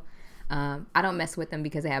kale. I don't mess with them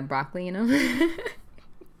because they have broccoli in them.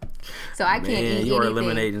 So I can't eat anything. You're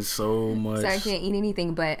eliminating so much. So I can't eat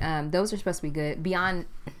anything, but those are supposed to be good. Beyond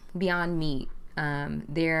Meat,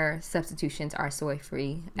 their substitutions are soy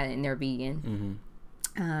free and they're vegan.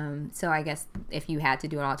 So I guess if you had to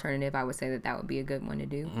do an alternative, I would say that would be a good one to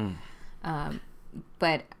do.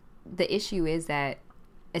 But the issue is that,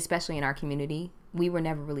 especially in our community, we were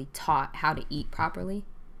never really taught how to eat properly.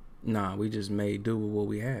 Nah, we just made do with what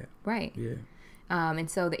we had. Right. Yeah.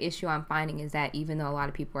 And so the issue I'm finding is that even though a lot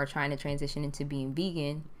of people are trying to transition into being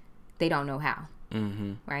vegan, they don't know how,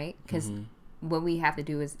 right? Because what we have to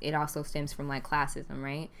do is, it also stems from like classism,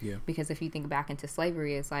 right? Yeah. Because if you think back into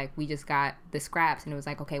slavery, it's like we just got the scraps and it was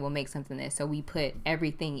like, okay, we'll make something this. So we put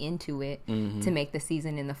everything into it to make the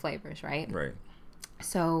season and the flavors, right? Right.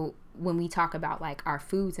 So when we talk about like our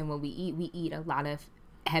foods and what we eat a lot of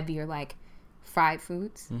heavier like fried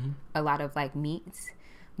foods, a lot of like meats.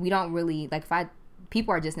 We don't really like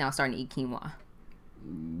people are just now starting to eat quinoa.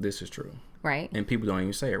 This is true. Right? And people don't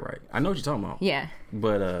even say it right. I know what you're talking about. Yeah.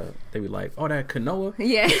 But they be like, oh, that quinoa?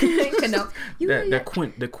 Yeah. Quinoa.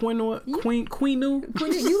 The quinoa?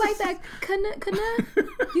 Quinu? You like that quinoa?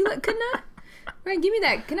 You like quinoa? Right, give me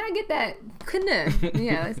that. Can I get that quinoa?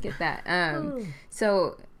 Yeah, let's get that.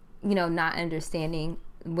 So, you know, not understanding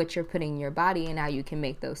what you're putting in your body and how you can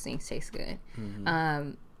make those things taste good.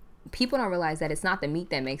 People don't realize that it's not the meat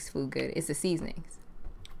that makes food good, it's the seasonings.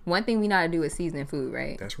 One thing we know how to do is season food,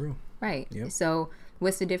 right? That's real. Right. Yep. So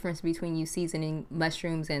what's the difference between you seasoning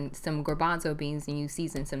mushrooms and some garbanzo beans and you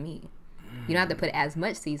season some meat? You don't have to put as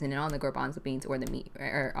much seasoning on the garbanzo beans or the meat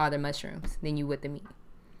or other mushrooms than you would the meat.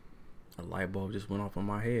 A light bulb just went off on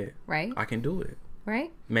my head. Right. I can do it.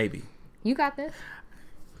 Right. Maybe. You got this.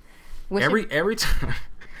 Every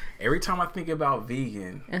time I think about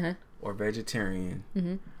vegan or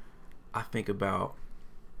vegetarian, I think about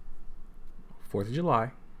 4th of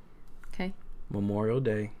July. Okay. Memorial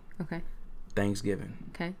Day. Okay. Thanksgiving.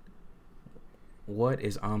 Okay. What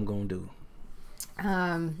is gonna do?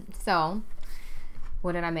 So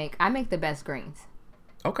what did I make? I make the best greens.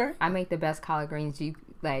 Okay. I make the best collard greens. You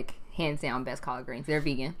like hands down best collard greens. They're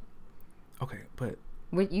vegan. Okay, but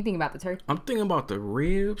what you think about the turkey? I'm thinking about the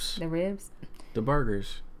ribs. The ribs. The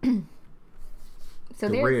burgers. So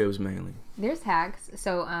the ribs mainly. There's hacks.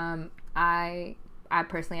 So I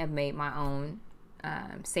personally have made my own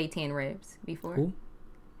seitan ribs before. Who?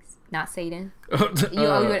 Not Satan. I'll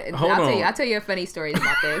tell you a funny story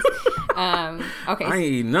about this. Okay. I ain't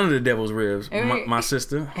eating none of the devil's ribs. My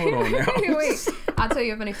sister. Hold on now. Wait. I'll tell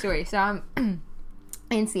you a funny story. So I'm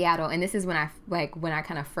in Seattle, and this is when I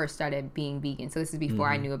kind of first started being vegan. So this is before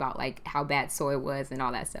I knew about like how bad soy was and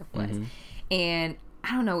all that stuff was. And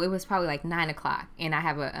I don't know, it was probably like 9:00, and I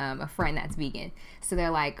have a friend that's vegan. So they're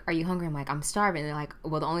like, "Are you hungry?" I'm like, "I'm starving." They're like,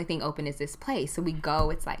 "Well, the only thing open is this place." So we go.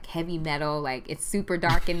 It's like heavy metal, like it's super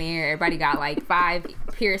dark in there. Everybody got like 5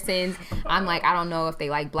 piercings. I'm like, I don't know if they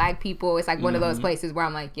like black people. It's like one of those places where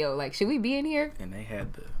I'm like, "Yo, like, should we be in here?" And they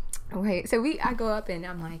had the right. So I go up and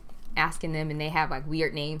I'm like asking them, and they have like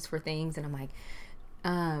weird names for things, and I'm like,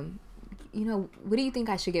 you know, what do you think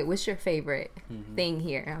I should get? What's your favorite thing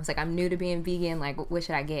here? And I was like, I'm new to being vegan. Like, what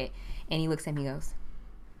should I get? And he looks at me and goes,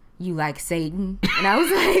 "You like Satan?" And I was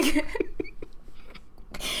like,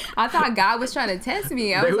 I thought God was trying to test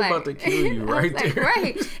me. I was like, about to kill you right there. Like,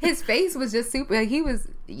 right. His face was just super. Like, he was,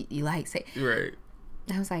 "You like Satan?" Right.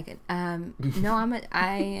 I was like, no,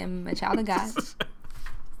 I am a child of God.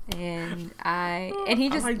 And he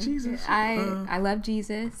just, I like Jesus. I love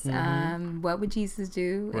Jesus. What would Jesus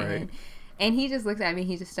do? Right. And he just looks at me.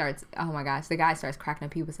 He just starts, oh my gosh, the guy starts cracking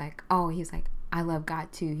up. He was like, I love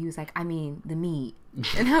God too. He was like, I mean, the meat.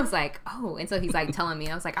 And I was like, oh. And so he's like telling me,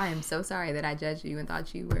 I was like, I am so sorry that I judged you and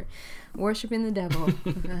thought you were worshiping the devil.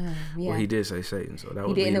 Yeah. Well, he did say Satan, so that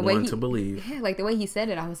would be one to believe. Yeah, like the way he said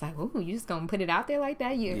it, I was like, oh, you just gonna put it out there like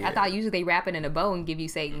that? I thought usually they wrap it in a bow and give you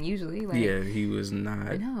Satan usually. Like, yeah, he was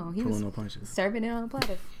not he was no punches. Serving it on a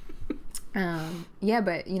platter.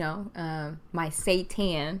 But my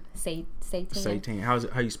Satan. Satan.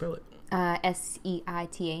 How you spell it?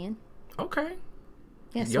 Seitan. Okay.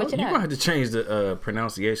 Yeah, switch it up. You're gonna have to change the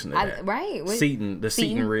pronunciation of that. Right. Seton,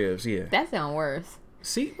 Seton ribs. Yeah. That sounds worse.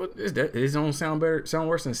 See, what is that? It don't sound better. Sound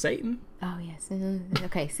worse than Satan? Oh yes.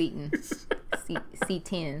 Okay, Seton.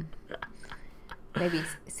 C10. Maybe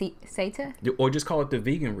Satan. Or just call it the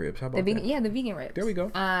vegan ribs. How about that? Yeah, the vegan ribs. There we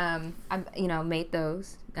go. I made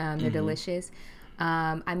those. They're delicious.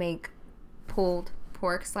 I make pulled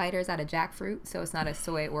pork sliders out of jackfruit, so it's not a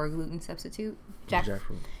soy or gluten substitute.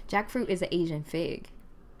 Jackfruit. Jackfruit is an Asian fig.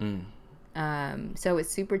 So it's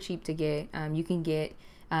super cheap to get. You can get.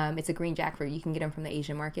 It's a green jackfruit. You can get them from the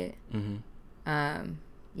Asian market.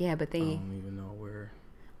 Yeah, but they. I don't even know where.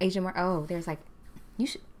 Asian market. Oh, there's like. You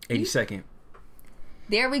should. 82nd.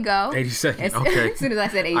 There we go. 82nd. Okay. As soon as I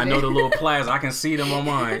said Asian. I know the little plaza. I can see them on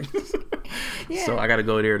mine. Yeah. So I got to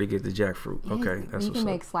go there to get the jackfruit. Yeah, okay, that's you can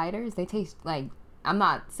make sliders. They taste like. I'm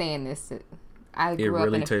not saying this. I grew really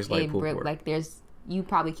up in tastes like pulled pork. Like there's. You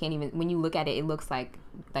probably can't even. When you look at it, it looks like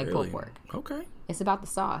really? pulled pork. Okay. It's about the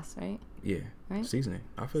sauce, right? Yeah. Right. Seasoning.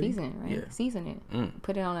 I feel Season, right? Yeah. Season it.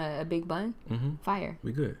 Put it on a big bun. Fire.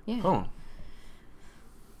 We good. Yeah. Oh.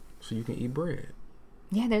 So you can eat bread.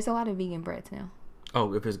 Yeah, there's a lot of vegan breads now.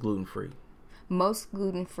 Oh, if it's gluten free. Most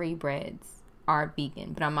gluten free breads are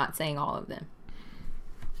vegan, but I'm not saying all of them.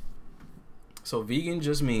 So vegan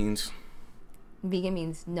just means. Vegan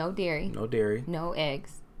means no dairy. No dairy. No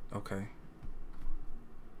eggs. Okay.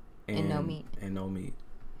 And no meat. And no meat.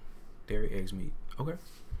 Dairy, eggs, meat. Okay.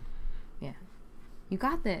 Yeah. You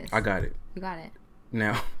got this. I got it. You got it.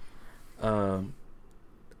 Now, I'm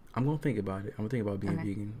going to think about it. I'm going to think about being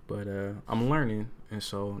vegan. But I'm learning. And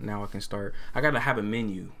so now I can start. I got to have a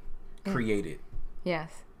menu created.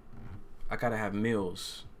 Yes. I got to have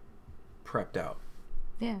meals prepped out.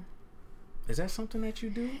 Yeah. Is that something that you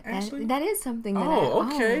do, Ashley? That is something that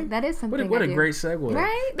okay. That is something What a great segue.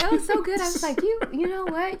 Right? That was so good. I was like, you know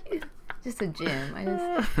what? Just a gem.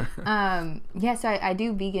 So I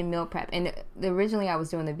do vegan meal prep. And originally I was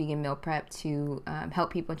doing the vegan meal prep to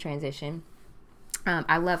help people transition.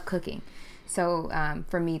 I love cooking. So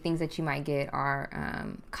for me, things that you might get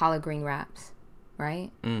are collard green wraps, right?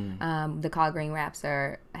 The collard green wraps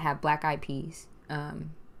have black eyed peas.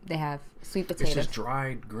 They have sweet potatoes. It's just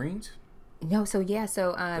dried greens? No,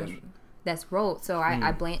 that's rolled. So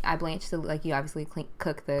I blanch the, like you obviously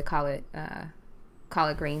cook the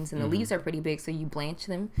collard greens, and the leaves are pretty big, so you blanch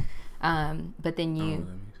them. But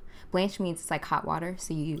then blanch means it's like hot water,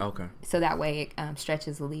 so so that way it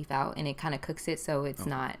stretches the leaf out and it kind of cooks it, so it's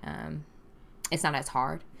not as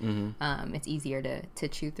hard. It's easier to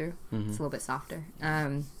chew through. It's a little bit softer.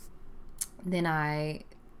 Then I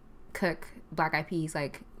cook black eyed peas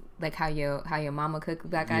like how your mama cooked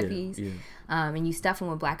black eyed peas. Yeah. And you stuff them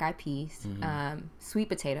with black eyed peas, sweet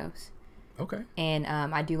potatoes. Okay. And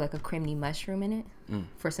I do like a creamy mushroom in it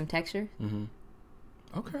for some texture.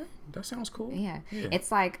 Okay, that sounds cool. Yeah.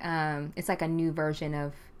 It's like a new version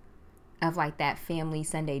of like that family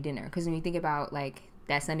Sunday dinner. Because when you think about like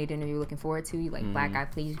that Sunday dinner you're looking forward to, you like black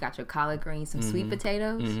eyed peas, you got your collard greens, some sweet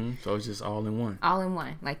potatoes. So it's just all in one. All in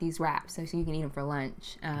one, like these wraps, so you can eat them for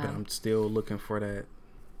lunch. But I'm still looking for that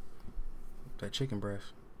chicken breast.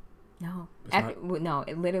 No,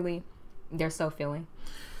 it literally, they're so filling.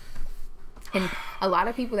 And a lot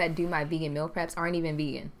of people that do my vegan meal preps aren't even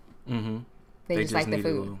vegan. They just like the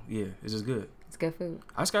food. It's just good. It's good food.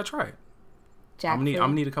 I just gotta try it. I'm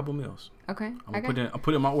gonna need a couple meals. Okay. I'll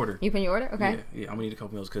put in my order. You put in your order? Okay. Yeah. I'm gonna need a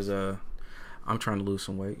couple meals because I'm trying to lose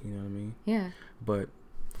some weight. You know what I mean? Yeah. But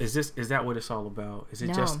is that what it's all about? Is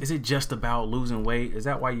it just about losing weight? Is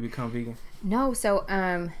that why you become vegan? No. So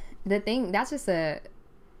the thing that's just an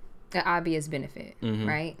obvious benefit,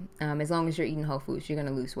 right? As long as you're eating whole foods, you're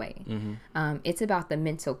gonna lose weight. It's about the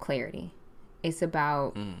mental clarity. It's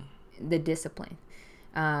about the discipline.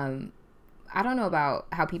 I don't know about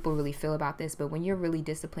how people really feel about this, but when you're really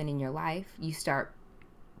disciplined in your life, you start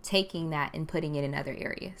taking that and putting it in other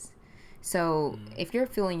areas. So if you're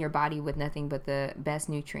filling your body with nothing but the best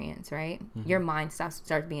nutrients, right? Your mind starts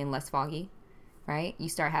being less foggy, right? You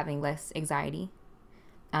start having less anxiety.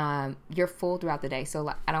 You're full throughout the day. So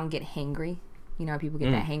like, I don't get hangry. You know, people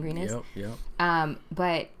get that hangriness. Yep.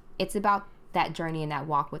 But it's about that journey and that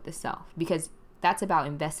walk with the self, because that's about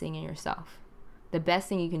investing in yourself, the best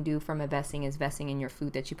thing you can do from investing is investing in your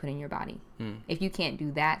food that you put in your body. If you can't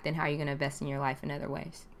do that, then how are you going to invest in your life in other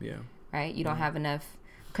ways? Yeah. Right? You don't have enough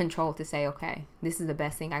control to say, okay, this is the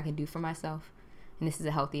best thing I can do for myself, and this is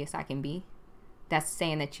the healthiest I can be. That's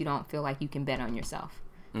saying that you don't feel like you can bet on yourself.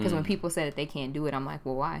 Because when people say that they can't do it, I'm like,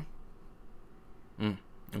 well, why? And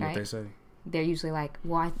right? what they say? They're usually like,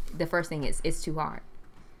 well, the first thing is, it's too hard.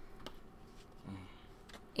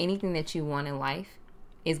 Anything that you want in life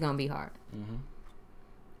is going to be hard.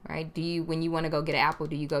 Right? When you want to go get an apple,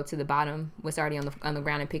 do you go to the bottom, what's already on the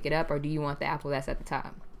ground, and pick it up, or do you want the apple that's at the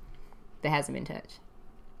top that hasn't been touched?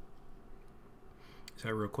 Is that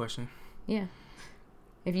a real question? Yeah.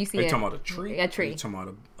 If you see Are you talking about a tree? A tree. Or you talking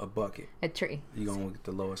about a bucket? A tree. You gonna get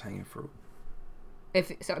the lowest hanging fruit?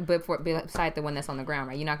 But beside the one that's on the ground,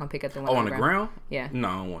 right? You're not gonna pick up the one on the ground. Yeah. No,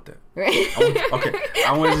 I don't want that. Right.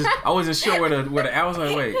 I wasn't sure where the apples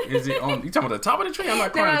are. Wait, is it on? You talking about the top of the tree? I'm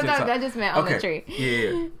not climbing to the top. I just meant on the tree.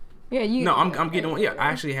 Yeah. Yeah. You. No, I'm getting one. Yeah,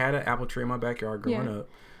 I actually had an apple tree in my backyard growing up,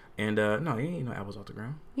 and no, you ain't no apples off the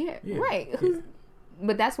ground. Yeah. Right. Yeah.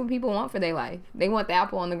 But that's what people want for their life. They want the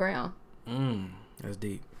apple on the ground. That's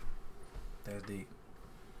deep. That's deep.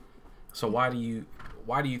 So why do you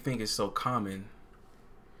think it's so common?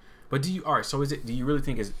 But do you really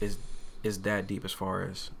think is that deep as far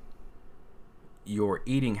as your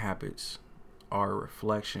eating habits are a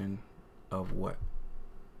reflection of what?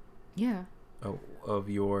 Yeah. Of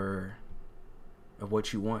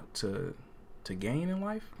what you want to gain in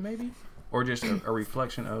life, maybe? Or just a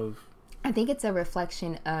reflection of? I think it's a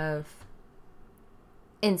reflection of,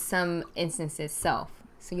 in some instances, self.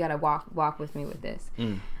 So you gotta walk with me with this.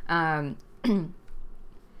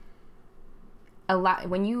 A lot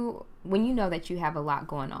when you know that you have a lot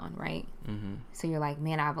going on, right? So you're like,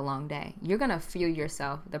 man, I have a long day. You're gonna fuel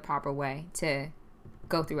yourself the proper way to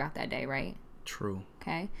go throughout that day, right? True.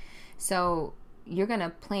 Okay, so you're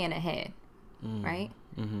gonna plan ahead, right?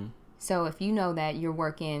 So if you know that you're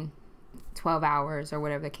working 12 hours or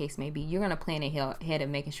whatever the case may be, you're gonna plan ahead of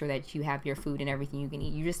making sure that you have your food and everything you can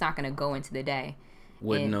eat. You're just not gonna go into the day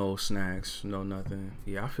with no snacks, no nothing.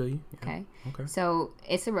 Yeah, I feel you. Yeah. Okay. So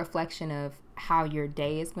it's a reflection of how your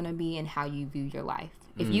day is going to be and how you view your life.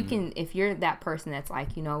 If you're that person that's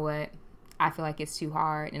like, you know what, I feel like it's too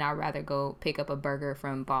hard and I'd rather go pick up a burger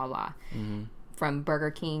from Bala, from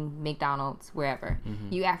Burger King, McDonald's, wherever.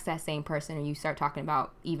 You ask that same person and you start talking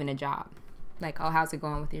about even a job. Like, oh, how's it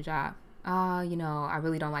going with your job? Oh, I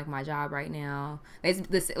really don't like my job right now. It's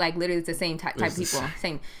this, like, literally it's the same type people.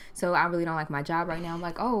 Same. So I really don't like my job right now. I'm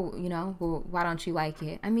like, oh, well, why don't you like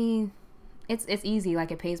it? I mean, it's easy.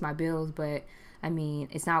 Like, it pays my bills, but I mean,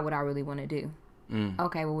 it's not what I really want to do.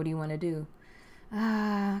 Okay, well, what do you want to do?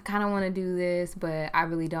 I kind of want to do this, but I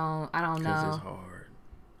really don't. I don't know. Because it's hard.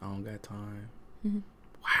 I don't got time. Wow.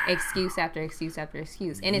 Excuse after excuse after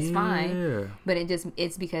excuse. And it's fine, but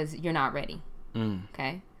it's because you're not ready.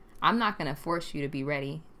 Okay? I'm not going to force you to be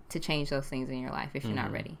ready to change those things in your life if you're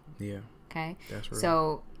not ready. Yeah. Okay? That's right.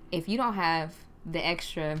 So if you don't have the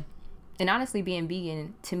extra, and honestly, being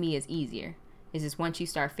vegan to me is easier. It's just once you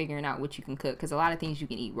start figuring out what you can cook, because a lot of things you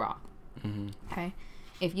can eat raw. Okay?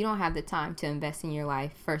 If you don't have the time to invest in your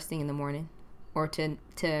life first thing in the morning, or to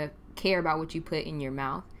care about what you put in your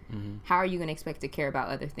mouth, how are you going to expect to care about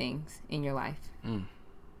other things in your life?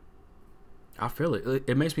 I feel it.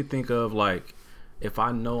 It makes me think of, like, if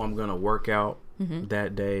I know I'm going to work out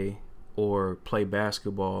that day or play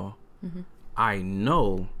basketball, I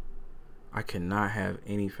know I cannot have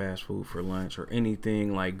any fast food for lunch or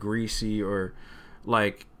anything like greasy or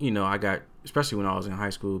like, I got, especially when I was in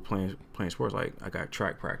high school playing sports, like I got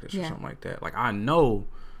track practice or something like that. Like I know,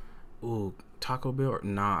 Taco Bell,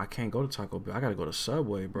 I can't go to Taco Bell. I got to go to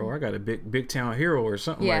Subway, bro. I got a big town hero or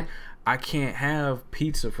something. Like I can't have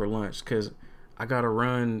pizza for lunch because I got to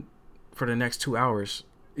run for the next 2 hours.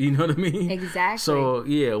 You know what I mean? Exactly. So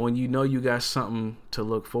yeah, when you know you got something to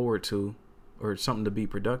look forward to or something to be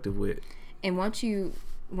productive with. And once you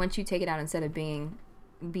take it out, instead of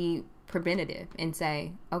be preventative and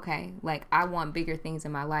say, okay, like I want bigger things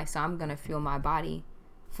in my life, so I'm gonna fuel my body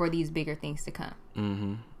for these bigger things to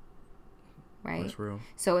come. Right? That's real.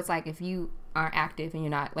 So it's like if you aren't active and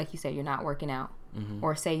you're not, like you said, you're not working out,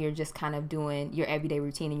 or say you're just kind of doing your everyday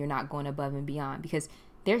routine and you're not going above and beyond, because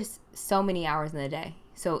there's so many hours in the day.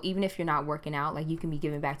 So even if you're not working out, like you can be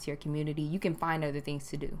giving back to your community, you can find other things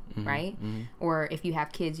to do, right? Or if you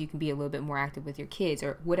have kids, you can be a little bit more active with your kids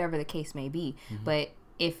or whatever the case may be. But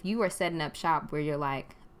if you are setting up shop where you're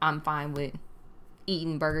like, I'm fine with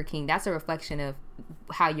eating Burger King, that's a reflection of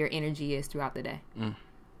how your energy is throughout the day.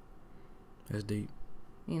 That's deep.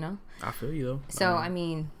 You know? I feel you though. So, I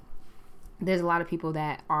mean, there's a lot of people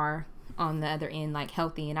that are on the other end, like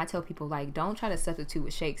healthy. And I tell people, like, don't try to substitute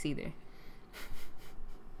with shakes either.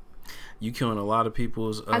 You killing a lot of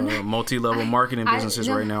people's multi-level marketing businesses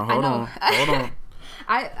right now. Hold on.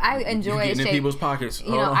 I enjoy a shake. Getting in people's pockets.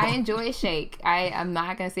 You know, I enjoy a shake. I'm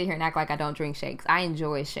not gonna sit here and act like I don't drink shakes. I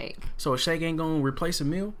enjoy a shake. So a shake ain't gonna replace a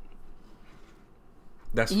meal?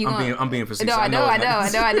 I'm being facetious. No, I know.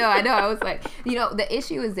 I was like, you know, the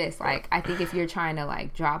issue is this. Like, I think if you're trying to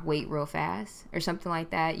like drop weight real fast or something like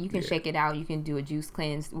that, you can shake it out. You can do a juice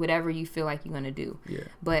cleanse, whatever you feel like you're gonna do. Yeah.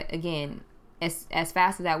 But again, as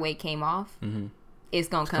fast as that weight came off, it's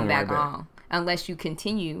gonna come back on unless you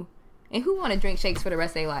continue. And who want to drink shakes for the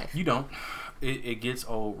rest of their life? You don't. It gets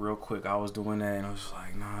old real quick. I was doing that and I was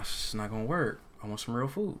like, nah, it's just not gonna work. I want some real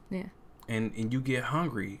food. Yeah. And you get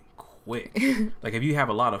hungry quick. Like if you have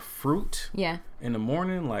a lot of fruit in the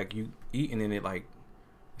morning, like you eat and then it like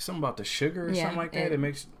something about the sugar or something like that. It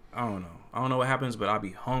makes, I don't know what happens, but I'll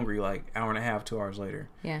be hungry like hour and a half, 2 hours later.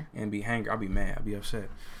 Yeah. And be hangry. I'll be mad. I'll be upset.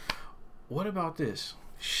 What about this?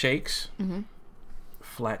 Shakes,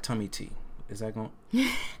 flat tummy tea. Is that going?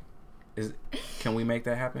 Can we make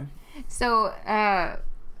that happen? So,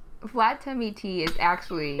 flat tummy tea is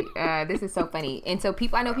actually this is so funny, and so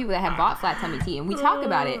I know people that have bought flat tummy tea, and we talk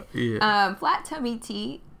about it. Yeah. Flat tummy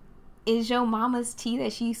tea is your mama's tea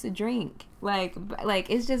that she used to drink. Like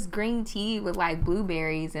it's just green tea with like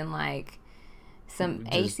blueberries and like some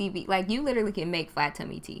ACV. Like you literally can make flat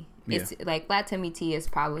tummy tea. It's like flat tummy tea is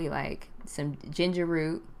probably like some ginger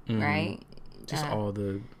root, right? Just all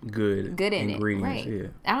the good ingredients. Right. Yeah.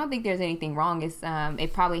 I don't think there's anything wrong. It's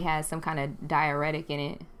it probably has some kind of diuretic in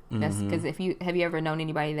it. That's because have you ever known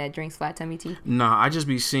anybody that drinks flat tummy tea? Nah, I just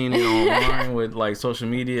be seeing it online with like social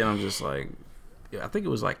media, and I'm just like, I think it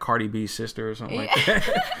was like Cardi B's sister or something like that.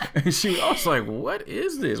 And I was like, what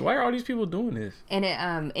is this? Why are all these people doing this? And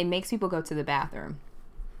it makes people go to the bathroom.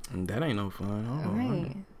 And that ain't no fun.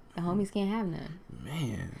 Right. The homies can't have none.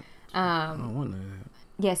 Man. I don't want that.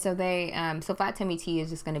 Yeah, so so flat tummy tea is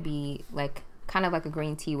just going to be like kind of like a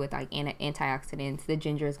green tea with like antioxidants. The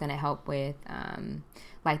ginger is going to help with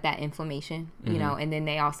like that inflammation, you know, and then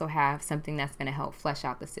they also have something that's going to help flush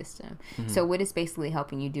out the system. So what it's basically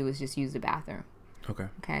helping you do is just use the bathroom.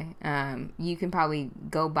 Okay. You can probably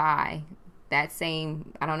go buy that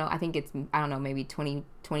same, I don't know, maybe $20,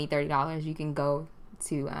 $30. You can go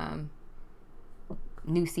to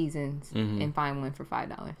New Seasons and find one for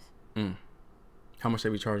 $5. How much they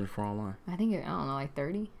be charging for online? I think I don't know, like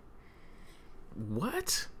 30.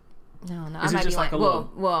 What? No. Is it just like a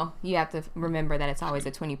little? Well, you have to remember that it's always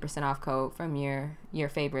a 20% off code from your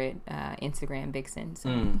favorite Instagram vixen.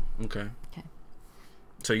 So. Okay.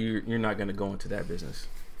 So you're not gonna go into that business?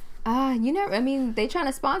 You never. I mean, they trying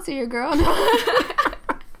to sponsor your girl.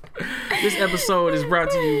 This episode is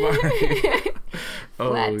brought to you by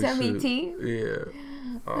Flat Tummy Tea. Yeah.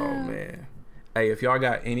 Oh man. Hey, if y'all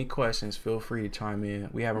got any questions, feel free to chime in.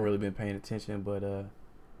 We haven't really been paying attention, but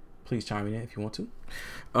please chime in if you want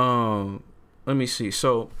to. Let me see.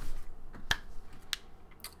 So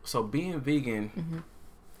being vegan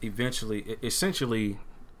essentially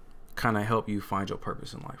kind of helped you find your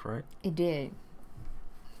purpose in life, right? It did.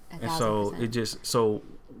 And so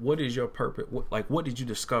what is your purpose? What did you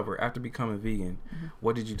discover after becoming vegan?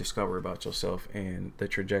 What did you discover about yourself and the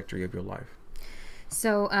trajectory of your life?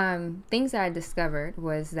 So things that I discovered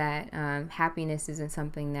was that happiness isn't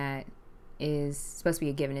something that is supposed to be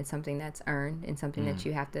a given. It's something that's earned and something that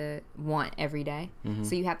you have to want every day.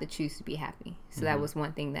 So you have to choose to be happy. So that was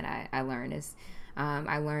one thing that I learned is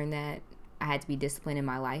I learned that I had to be disciplined in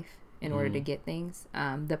my life in order to get things.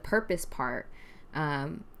 The purpose part,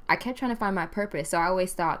 I kept trying to find my purpose. So I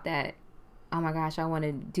always thought that, oh my gosh, I want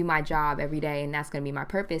to do my job every day and that's going to be my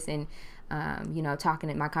purpose. And talking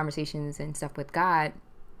in my conversations and stuff with God,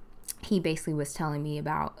 he basically was telling me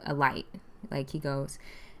about a light. Like he goes,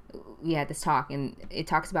 we had this talk and it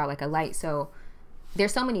talks about like a light. So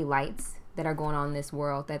there's so many lights that are going on in this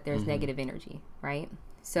world that there's negative energy, right?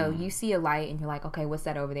 So you see a light and you're like, okay, what's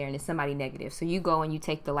that over there? And it's somebody negative. So you go and you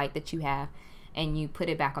take the light that you have and you put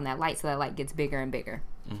it back on that light so that light gets bigger and bigger.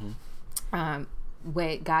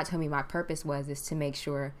 What God told me my purpose is to make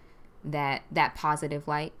sure that positive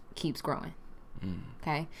light keeps growing.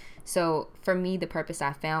 Okay. So for me, the purpose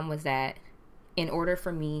I found was that in order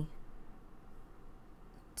for me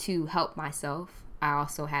to help myself, I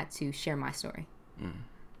also had to share my story.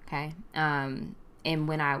 Okay. And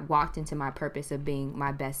when I walked into my purpose of being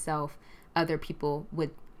my best self, other people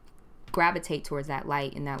would gravitate towards that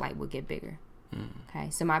light and that light would get bigger. Okay.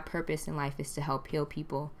 So my purpose in life is to help heal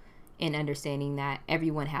people in understanding that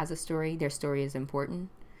everyone has a story. Their story is important,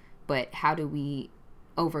 but how do we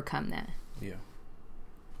overcome that? Yeah.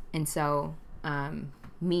 And so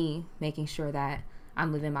me making sure that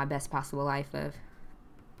I'm living my best possible life of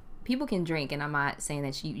people can drink, and I'm not saying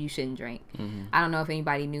that you shouldn't drink. Mm-hmm. I don't know if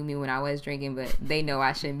anybody knew me when I was drinking, but they know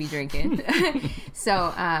I shouldn't be drinking.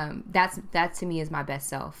 So that to me is my best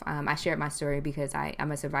self. I shared my story because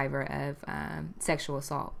I'm a survivor of sexual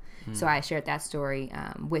assault. Mm-hmm. So I shared that story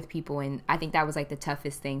with people, and I think that was like the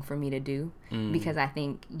toughest thing for me to do, because I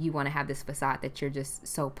think you want to have this facade that you're just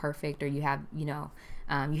so perfect, or you have, you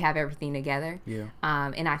have everything together. Yeah.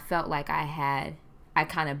 And I felt like I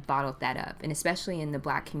kind of bottled that up. And especially in the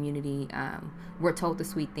Black community, we're told to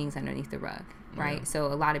sweep things underneath the rug, right? Yeah. So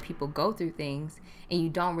a lot of people go through things, and you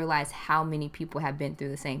don't realize how many people have been through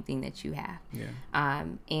the same thing that you have. Yeah.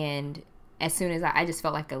 And as soon as I just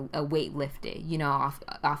felt like a weight lifted, off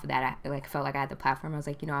of that. I felt like I had the platform. I was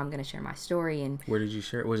like, I'm going to share my story. And where did you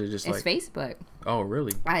share it? Was it just it's Facebook. Oh,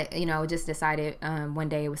 really? I just decided one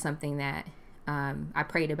day it was something that I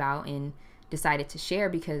prayed about and decided to share,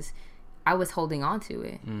 because I was holding on to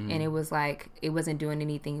it. Mm-hmm. And it was like, it wasn't doing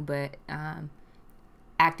anything but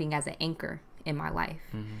acting as an anchor in my life.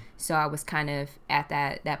 Mm-hmm. So I was kind of at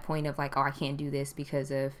that point of like, oh, I can't do this because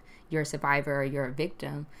of you're a survivor or you're a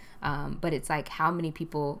victim. But it's like, how many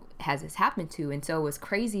people has this happened to? And so it was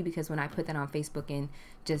crazy, because when I put that on Facebook and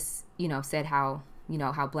just, said how,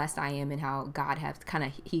 how blessed I am and how God has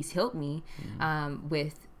he's helped me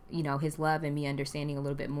with, his love and me understanding a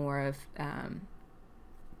little bit more of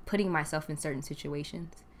putting myself in certain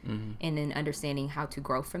situations and then understanding how to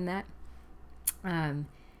grow from that.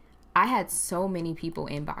 I had so many people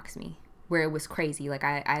inbox me where it was crazy. Like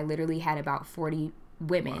I literally had about 40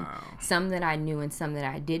 women, wow. Some that I knew and some that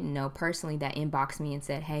I didn't know personally, that inboxed me and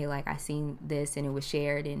said, hey, like I seen this and it was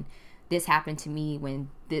shared, and this happened to me when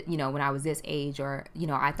when I was this age, or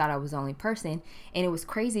I thought I was the only person. And it was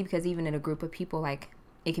crazy because even in a group of people, like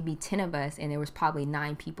it could be 10 of us, and there was probably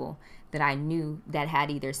 9 people that I knew that had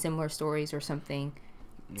either similar stories or something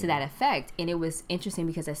to that effect. And it was interesting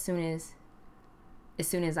because as soon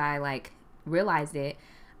as I like realized it,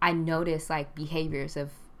 I noticed like behaviors of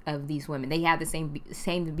these women. They have the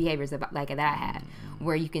same behaviors that I had,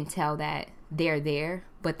 where you can tell that they're there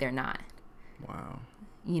but they're not. Wow.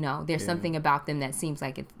 There's something about them that seems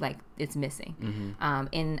like it's missing. Mm-hmm.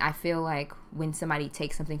 And I feel like when somebody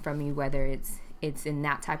takes something from you, whether it's in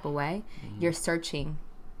that type of way, you're searching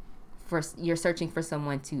for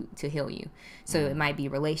someone to heal you. So it might be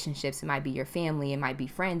relationships, it might be your family, it might be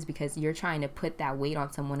friends, because you're trying to put that weight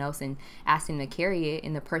on someone else and ask them to carry it,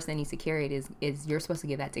 and the person that needs to carry it is you're supposed to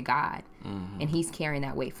give that to God, and he's carrying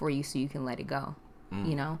that weight for you so you can let it go.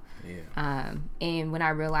 Yeah. And when I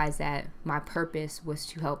realized that my purpose was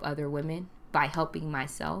to help other women by helping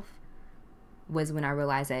myself, was when I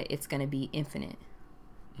realized that it's going to be infinite.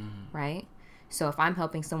 Right? So if I'm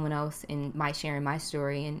helping someone else and sharing my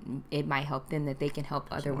story, and it might help them, that they can help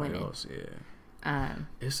other women. Else, yeah.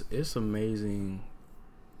 It's amazing,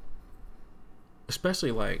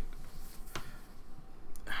 especially like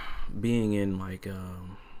being in like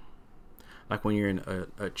when you're in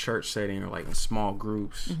a church setting, or like in small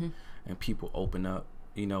groups, and people open up,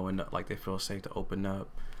 and like they feel safe to open up.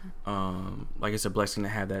 Like it's a blessing to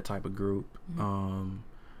have that type of group.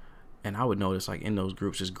 And I would notice like in those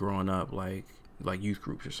groups, just growing up, like youth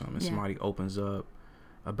groups or something, somebody opens up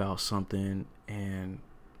about something, and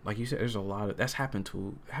like you said, there's a lot of that's happened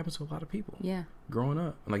to a lot of people. Yeah. Growing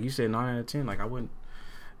up, like you said, 9 out of 10. Like I wouldn't,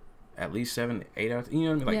 at least 7, 8 out of 10. You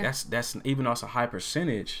know what I mean? Like that's even though it's a high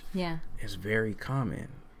percentage. Yeah. It's very common,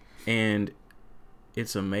 and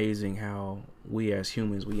it's amazing how we as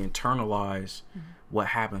humans, we internalize what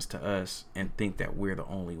happens to us and think that we're the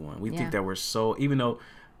only one. We think that we're so, even though,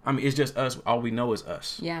 I mean, it's just us. All we know is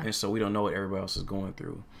us. Yeah. And so we don't know what everybody else is going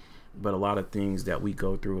through. But a lot of things that we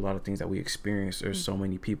go through, a lot of things that we experience, there's so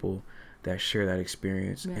many people that share that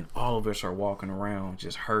experience. Yeah. And all of us are walking around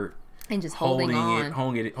just hurt. And just holding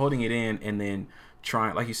it in, and then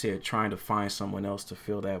trying, like you said, trying to find someone else to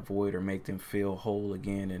fill that void or make them feel whole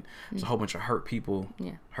again. And it's a whole bunch of hurt people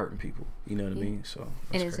hurting people. You know what I mean? So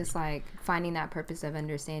and it's crazy. Just like finding that purpose of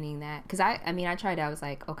understanding that. Because I tried. I was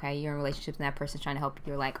like, okay, you're in relationships and that person's trying to help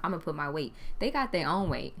you. You're like, I'm gonna put my weight. They got their own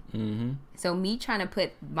weight. Mm-hmm. So me trying to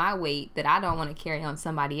put my weight that I don't want to carry on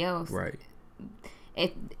somebody else. Right.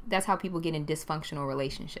 That's how people get in dysfunctional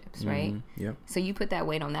relationships, right? Yep. So you put that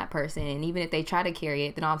weight on that person, and even if they try to carry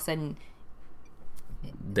it, then all of a sudden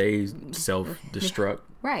they self-destruct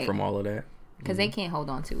from all of that, because they can't hold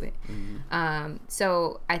on to it.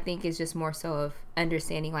 So I think it's just more so of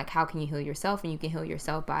understanding, like, how can you heal yourself? And you can heal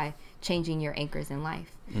yourself by changing your anchors in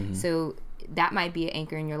life. So that might be an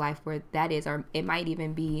anchor in your life where that is, or it might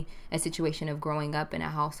even be a situation of growing up in a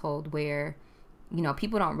household where you know,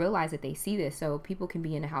 people don't realize that they see this. So people can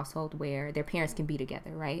be in a household where their parents can be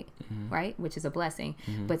together, right? Right? Which is a blessing.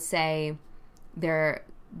 But say their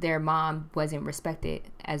mom wasn't respected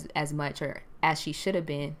as much or as she should have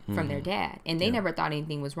been from their dad, and they never thought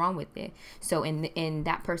anything was wrong with it. So in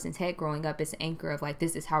that person's head growing up, it's an anchor of like,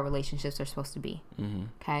 this is how relationships are supposed to be.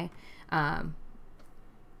 Okay.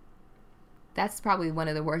 That's probably one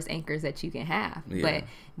of the worst anchors that you can have. But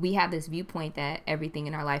we have this viewpoint that everything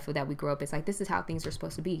in our life that we grow up, it's like, this is how things are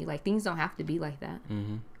supposed to be. Like, things don't have to be like that.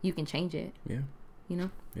 You can change it. You know?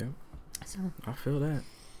 So I feel that,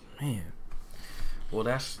 man. Well,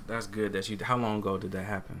 that's good that you. How long ago did that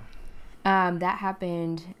happen? That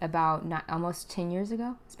happened about almost 10 years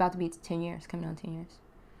ago. It's about to be 10 years, coming on 10 years.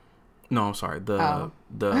 No, I'm sorry. Okay.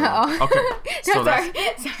 So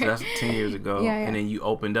that's 10 years ago. And then you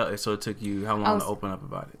opened up. So it took you how long to open up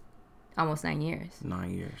about it? Almost 9 years.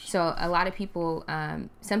 9 years. So a lot of people,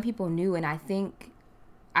 some people knew, and I think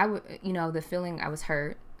the feeling I was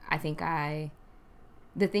hurt. I think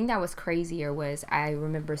the thing that was crazier was I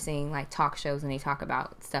remember seeing like talk shows and they talk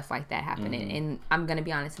about stuff like that happening. And I'm going to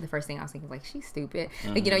be honest, the first thing I was thinking like, she's stupid.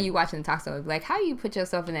 Like, you know, you watching the talk show, like, how do you put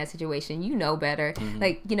yourself in that situation? You know better.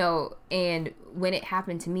 Like, you know, and when it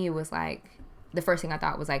happened to me, it was like, the first thing I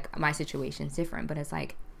thought was like, my situation's different. But it's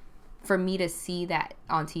like, for me to see that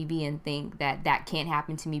on TV and think that can't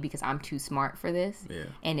happen to me because I'm too smart for this.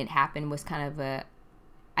 And it happened was kind of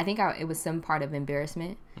it was some part of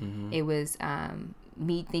embarrassment. It was,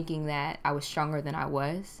 me thinking that I was stronger than I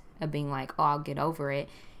was, of being like, oh, I'll get over it.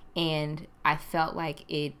 And I felt like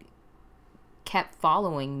it kept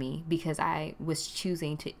following me because I was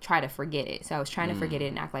choosing to try to forget it. So I was trying to forget it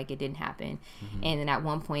and act like it didn't happen. And then at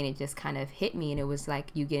one point it just kind of hit me, and it was like,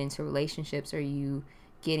 you get into relationships or you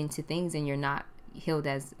get into things and you're not healed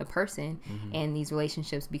as a person, and these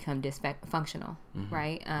relationships become dysfunctional,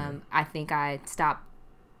 right? I think I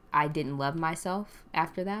didn't love myself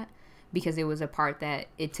after that, because it was a part that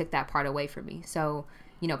it took that part away from me. So,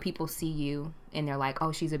 you know, people see you and they're like,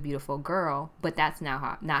 oh, she's a beautiful girl, but that's not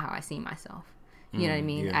how I see myself. You know what I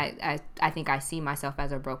mean? I think I see myself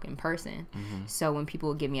as a broken person. So when people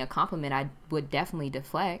would give me a compliment, I would definitely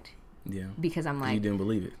deflect. Because I'm like, you didn't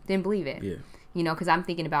believe it. You know, because I'm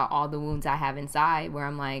thinking about all the wounds I have inside where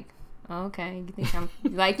I'm like, oh, okay, you think I'm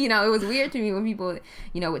like, you know, it was weird to me when people,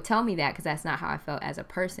 you know, would tell me that, because that's not how I felt as a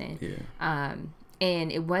person.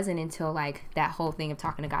 And it wasn't until like that whole thing of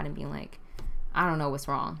talking to God and being like, I don't know what's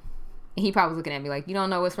wrong. And he probably was looking at me like, you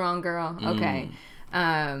don't know what's wrong, girl? Okay.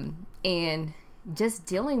 And just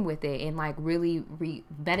dealing with it and like really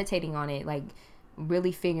meditating on it, like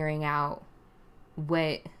really figuring out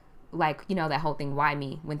what, like, you know, that whole thing, why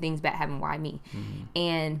me? When things bad happen, why me?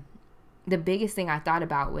 And the biggest thing I thought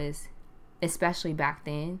about was, especially back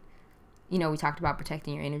then, you know, we talked about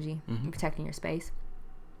protecting your energy and protecting your space.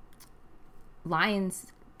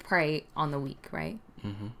 Lions prey on the weak, right?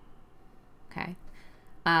 Okay.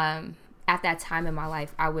 At that time in my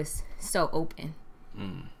life, I was so open,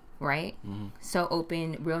 right? So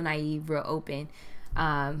open, real naive, real open.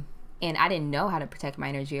 And I didn't know how to protect my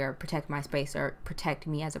energy or protect my space or protect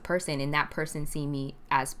me as a person. And that person see me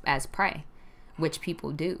as prey, which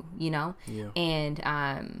people do, you know?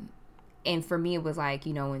 And for me, it was like,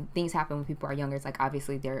 you know, when things happen when people are younger, it's like,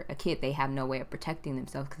 obviously they're a kid. They have no way of protecting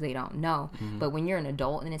themselves because they don't know. But when you're an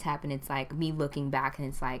adult and it's happened, it's like me looking back and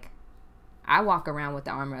it's like, I walk around with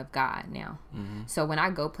the armor of God now. So when I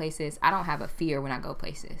go places, I don't have a fear when I go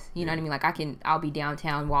places. You know what I mean? Like I'll be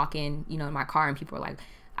downtown walking, you know, in my car, and people are like,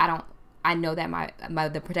 I know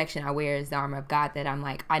that the protection I wear is the armor of God, that I'm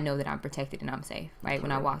like, I know that I'm protected and I'm safe, right?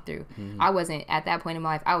 When I walk through. I wasn't, at that point in my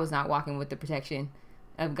life, I was not walking with the protection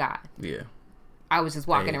of God. I was just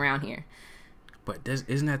walking around here. But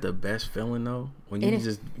isn't that the best feeling though? When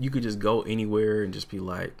you could just go anywhere and just be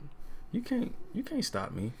like, you can't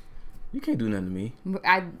stop me. You can't do nothing to me.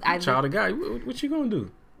 I'm child of God. What you gonna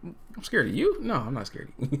do? I'm scared of you? No, I'm not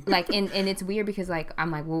scared of you. Like, and it's weird because like,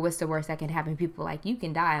 I'm like, well, what's the worst that can happen? People are like, you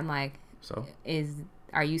can die. I'm like, so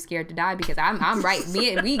are you scared to die? Because I'm right.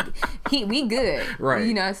 We good. Right.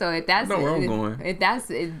 You know, so if that's where I'm going. If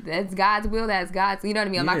that's God's will, that's God's. You know what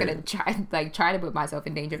I mean? I'm not gonna try to put myself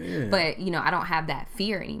in danger. But you know, I don't have that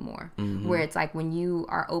fear anymore. Where it's like when you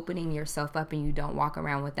are opening yourself up and you don't walk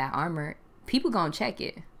around with that armor, people gonna check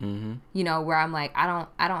it. You know, where I'm like, I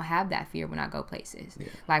don't have that fear when I go places.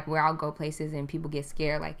 Like where I'll go places and people get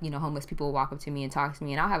scared, like, you know, homeless people will walk up to me and talk to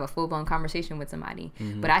me and I'll have a full-blown conversation with somebody.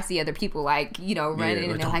 But I see other people like, you know,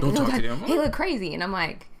 running and they're like, they look crazy, and I'm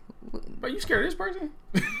like, are you scared of this person?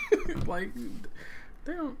 Like,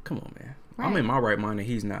 they don't, come on, man. Right. I'm in my right mind and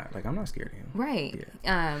he's not. Like, I'm not scared of him. Right.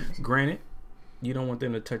 Granted, you don't want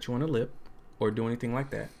them to touch you on the lip. or do anything like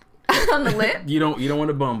that. On the lip? You don't want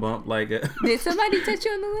to bump like. Did somebody touch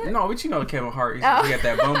you on the lip? No, but you know Kevin Hart. He got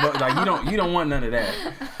that bump. Like you don't want none of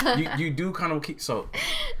that. You do kind of keep. So,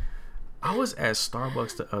 I was at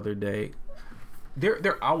Starbucks the other day.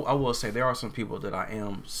 I will say there are some people that I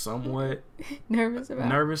am somewhat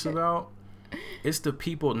nervous about. It's the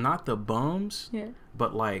people, not the bums,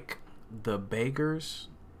 but like the beggars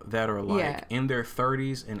that are like in their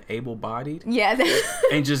 30s and able-bodied,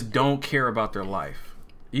 and just don't care about their life.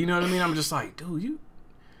 You know what I mean? I'm just like, dude,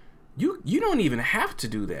 you don't even have to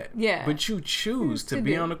do that. Yeah. But you choose to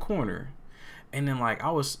be on the corner. And then like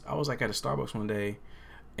I was like at a Starbucks one day,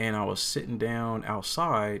 and I was sitting down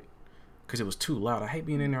outside because it was too loud. I hate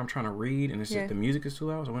being in there. I'm trying to read, and it's just the music is too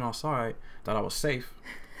loud. So I went outside, thought I was safe.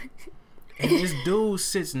 And this dude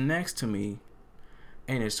sits next to me,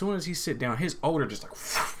 and as soon as he sit down, his odor just like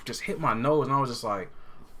just hit my nose, and I was just like,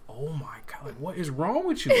 "Oh my god! Like, what is wrong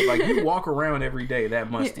with you? Like, you walk around every day that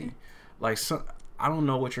musty. Like, I don't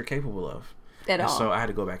know what you're capable of." At all. So I had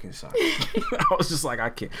to go back inside. I was just like, I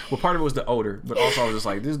can't. Well, part of it was the odor, but also I was just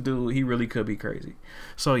like, this dude, he really could be crazy.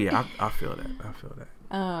 So yeah, I feel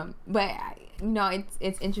that. But you know,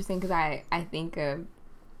 it's interesting because I think of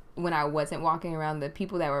when I wasn't walking around, the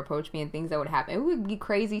people that would approach me and things that would happen. It would be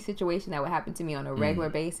crazy situation that would happen to me on a regular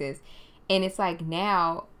basis, and it's like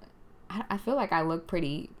now, I feel like I look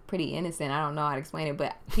pretty innocent. I don't know how to explain it,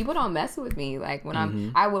 but people don't mess with me. Like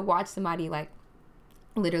when I would watch somebody like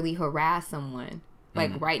literally harass someone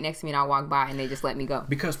like right next to me, and I'll walk by and they just let me go.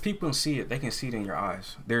 Because people can see it. They can see it in your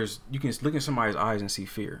eyes. You can look in somebody's eyes and see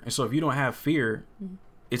fear. And so if you don't have fear,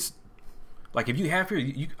 it's like if you have fear,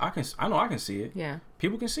 I know I can see it. Yeah.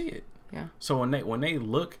 People can see it. Yeah. So when they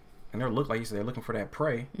look, and they're like you said, they're looking for that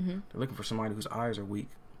prey. They're looking for somebody whose eyes are weak,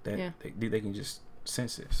 that they can just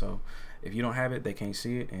sense it. So if you don't have it, they can't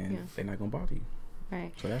see it, and they're not gonna bother you.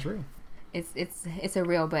 Right. So that's real. It's a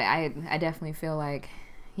real, but I definitely feel like,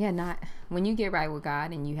 not when you get right with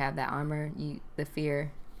God and you have that armor, the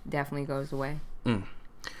fear definitely goes away.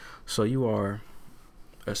 So you are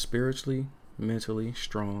a spiritually, mentally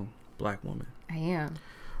strong Black woman. I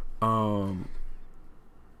am.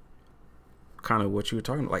 Kind of what you were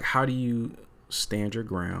talking about. Like, how do you stand your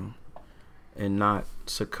ground and not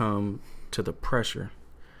succumb to the pressure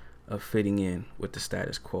of fitting in with the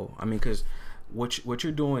status quo? I mean, because what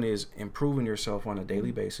you're doing is improving yourself on a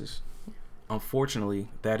daily basis. Unfortunately,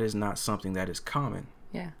 that is not something that is common.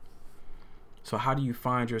 Yeah. So how do you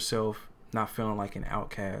find yourself not feeling like an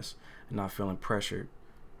outcast and not feeling pressured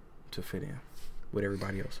to fit in with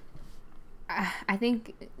everybody else? I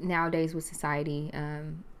think nowadays with society,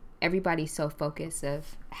 everybody's so focused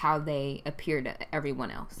of how they appear to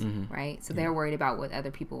everyone else, right? So they're worried about what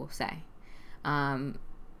other people will say.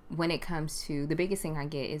 When it comes to, the biggest thing I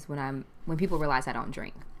get is when people realize I don't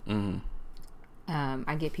drink.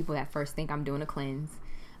 I get people that first think I'm doing a cleanse.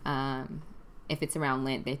 If it's around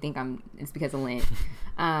Lent, they think it's because of Lent.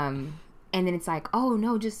 And then it's like, oh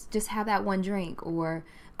no, just have that one drink, or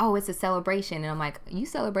oh, it's a celebration, and I'm like, you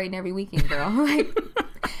celebrating every weekend, girl. Like,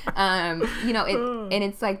 you know, and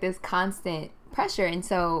it's like this constant pressure. And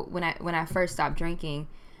so when I first stopped drinking,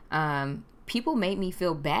 people made me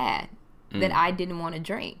feel bad that I didn't want to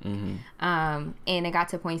drink. And it got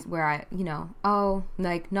to points where I, no,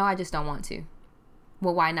 I just don't want to.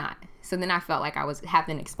 Well, why not? So then I felt like I was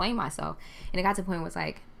having to explain myself. And it got to the point where it's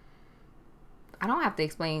like, I don't have to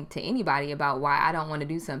explain to anybody about why I don't want to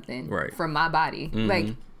do something for my body.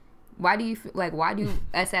 Like, why do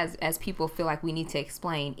us as people feel like we need to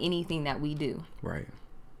explain anything that we do? Right.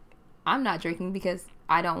 I'm not drinking because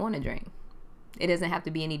I don't want to drink. It doesn't have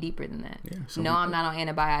to be any deeper than that. Yeah, no, I'm not on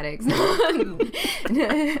antibiotics. No,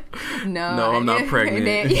 I'm not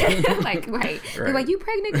pregnant. Like, right. They're like, you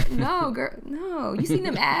pregnant? No, girl. No. You seen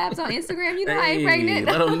them abs on Instagram? You know I ain't pregnant.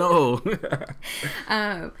 Let them know.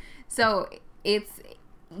 So it's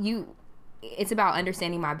about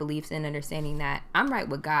understanding my beliefs and understanding that I'm right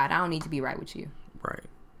with God. I don't need to be right with you. Right.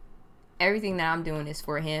 Everything that I'm doing is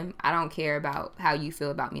for Him. I don't care about how you feel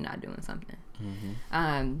about me not doing something.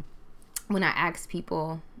 When I ask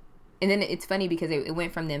people, and then it's funny because it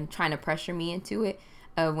went from them trying to pressure me into it.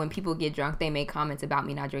 When people get drunk, they make comments about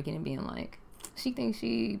me not drinking and being like, she thinks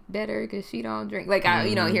she better because she don't drink. Like, I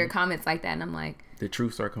hear comments like that, and I'm like, the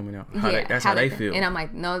truth start coming out. That's how they feel. And I'm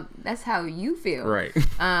like, no, that's how you feel. Right.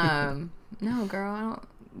 No, girl, I don't.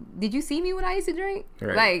 Did you see me when I used to drink?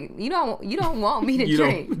 Right. Like, you don't want me to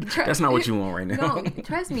drink. That's not what you want right now.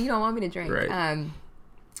 Trust me, you don't want me to drink. Right.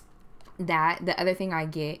 The other thing I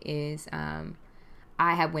get is I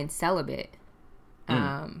have went celibate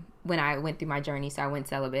when I went through my journey. So I went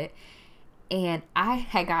celibate, and I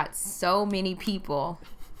had got so many people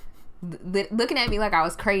looking at me like I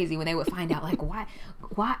was crazy when they would find out, like,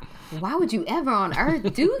 why would you ever on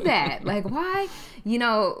earth do that? Like, why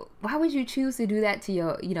would you choose to do that to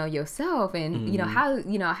yourself? And how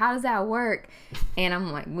does that work? And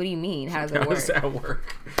I'm like, what do you mean? How does that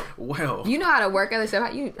work? Well, you know how to work other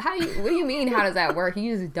stuff. What do you mean? How does that work?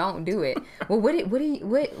 You just don't do it. Well, what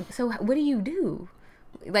do you do?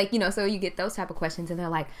 Like, so you get those type of questions, and they're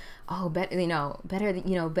like, oh, better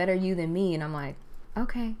you than me. And I'm like,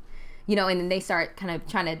 okay. And then they start kind of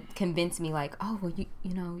trying to convince me, like, oh, well,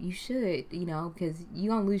 you should, because you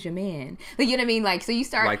gonna lose your man. Like, you know what I mean? Like, so you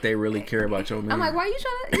start like they really care about your man. I'm like, why you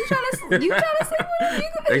trying to sleep with him?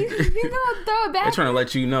 You gonna throw it back? They're trying to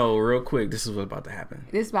let you know real quick. This is what's about to happen.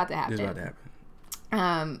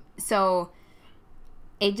 So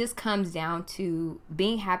it just comes down to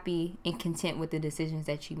being happy and content with the decisions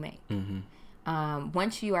that you make. Mm-hmm.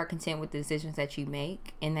 Once you are content with the decisions that you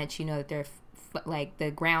make, and that you know that they're like the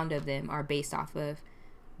ground of them are based off of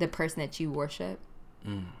the person that you worship,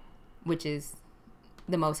 which is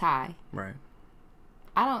the Most High. Right.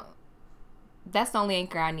 That's the only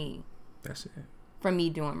anchor I need. That's it. For me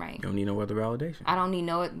doing right. You don't need no other validation. I don't need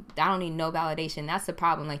no validation. That's the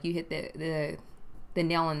problem. Like, you hit the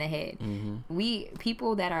nail on the head. Mm-hmm.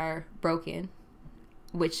 People that are broken,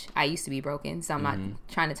 which I used to be broken, so I'm not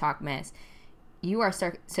trying to talk mess. You are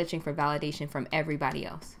searching for validation from everybody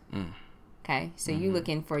else. Okay, so you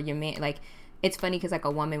looking for your man. Like, it's funny because, like,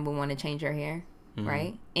 a woman would want to change her hair,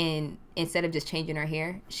 right? And instead of just changing her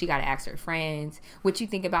hair, she got to ask her friends, what you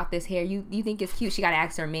think about this hair? You think it's cute? She got to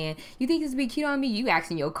ask her man, you think this would be cute on me? You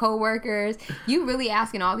asking your coworkers. You really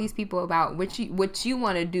asking all these people about what you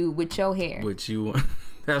want to do with your hair. What you want.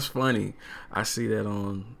 That's funny. I see that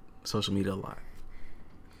on social media a lot.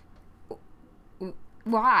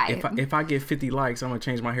 Why? If I get 50 likes, I'm gonna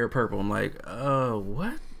change my hair purple. I'm like,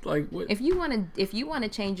 what? Like, what? If you want to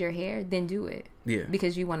change your hair, then do it. Yeah.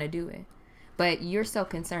 Because you want to do it. But you're so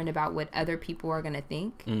concerned about what other people are gonna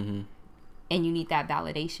think, and you need that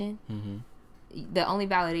validation. The only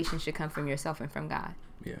validation should come from yourself and from God.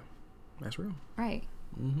 Yeah, that's real. Right.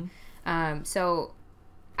 So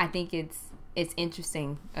I think it's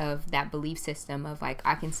interesting of that belief system of, like,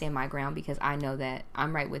 I can stand my ground because I know that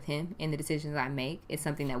I'm right with him in the decisions I make. It's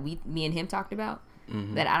something that me and him talked about,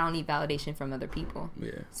 that I don't need validation from other people.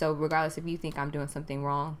 Yeah. So regardless if you think I'm doing something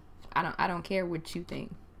wrong, I don't care what you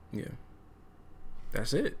think. Yeah.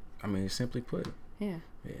 That's it. I mean, simply put. Yeah.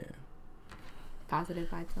 Yeah. Positive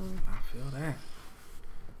vibes only. I feel that.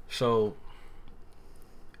 So,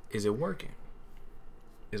 is it working?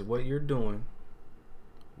 Is what you're doing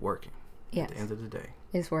working? Yes. At the end of the day,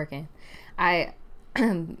 it's working.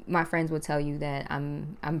 My friends will tell you that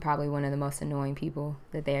I'm probably one of the most annoying people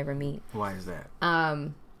that they ever meet. Why is that?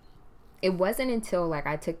 It wasn't until, like,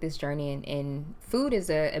 I took this journey, and food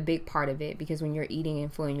is a big part of it, because when you're eating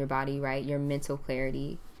and fueling your body, right, your mental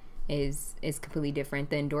clarity is completely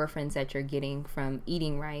different. The endorphins that you're getting from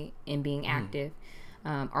eating right and being active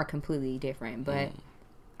are completely different. But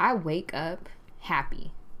I wake up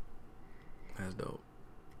happy. That's dope.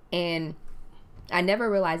 And I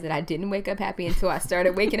never realized that I didn't wake up happy until I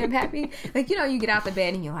started waking up happy. Like, you get out the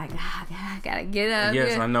bed and you're like, I gotta get up.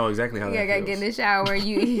 Yes, I know exactly how that feels. I gotta get in the shower.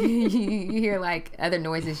 You hear, like, other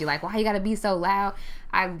noises. You're like, why you gotta be so loud?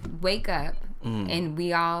 I wake up and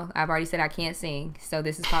I've already said I can't sing, so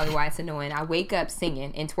this is probably why it's annoying. I wake up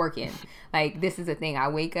singing and twerking. Like, this is the thing. I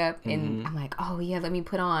wake up and I'm like, oh yeah, let me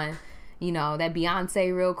put on that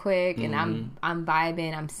Beyonce real quick, and I'm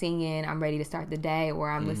vibing, I'm singing, I'm ready to start the day,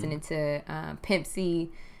 or I'm listening to Pimp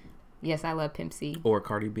C. Yes, I love Pimp C. Or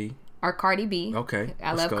Cardi B. Okay,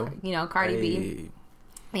 I love Cardi B,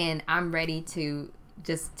 and I'm ready to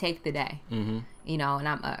just take the day. And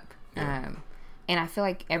I'm up. Yeah. And I feel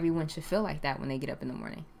like everyone should feel like that when they get up in the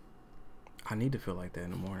morning. I need to feel like that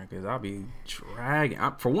in the morning because I'll be dragging.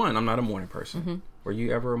 For one, I'm not a morning person. Were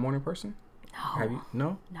you ever a morning person? No. Have you?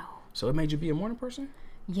 No. So it made you be a morning person?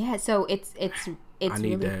 Yeah, so it's I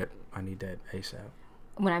need really, that. I need that ASAP.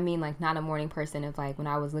 When I mean, like, not a morning person, of, like, when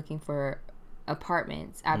I was looking for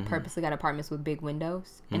apartments, I purposely got apartments with big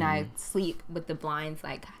windows, and I sleep with the blinds,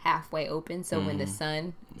 like, halfway open, so when the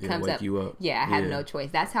sun comes wake up, you up. I have no choice.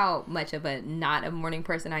 That's how much of a not a morning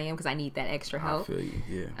person I am, because I need that extra help. I feel you.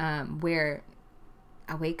 Yeah. Where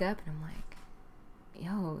I wake up and I'm like,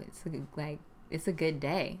 yo, it's a good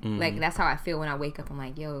day. Like, that's how I feel when I wake up. I'm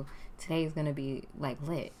like, yo, today's gonna be, like,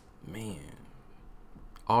 lit. Man,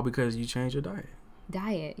 all because you changed your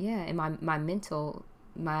diet. Yeah. And my mental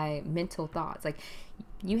thoughts, like,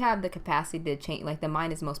 you have the capacity to change. Like, the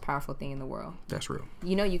mind is the most powerful thing in the world. That's real.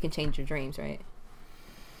 You can change your dreams, right?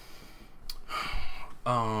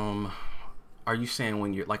 Are you saying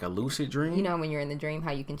when you're like a lucid dream? You know, when you're in the dream,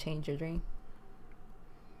 how you can change your dream?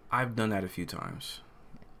 I've done that a few times.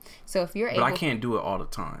 So if you're able... But I can't do it all the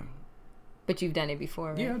time. But you've done it before,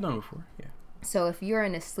 right? Yeah, I've done it before, yeah. So if you're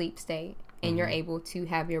in a sleep state and you're able to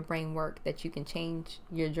have your brain work that you can change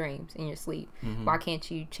your dreams in your sleep, why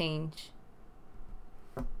can't you change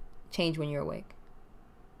when you're awake?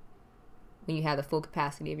 When you have the full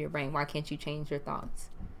capacity of your brain, why can't you change your thoughts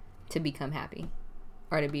to become happy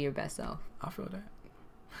or to be your best self? I feel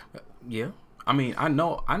that. Yeah. I mean, I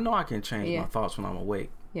know I can change my thoughts when I'm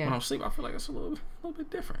awake. Yeah. When I'm asleep, I feel like it's a little bit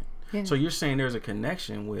different. Yeah. So you're saying there's a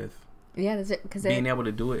connection with being able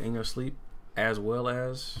to do it in your sleep as well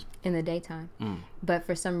as in the daytime. But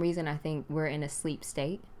for some reason, I think we're in a sleep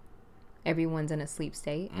state. Everyone's in a sleep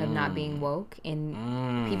state of not being woke,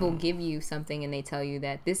 and people give you something and they tell you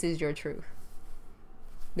that this is your truth.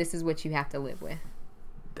 This is what you have to live with.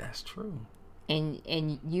 That's true.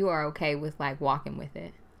 And you are okay with like walking with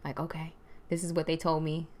it. Like, okay, this is what they told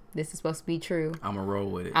me. This is supposed to be true. I'm a roll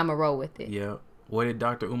with it. Yeah. What did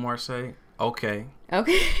Dr. Umar say? Okay.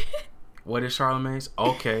 Okay. What did Charlemagne's?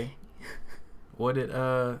 Okay. What did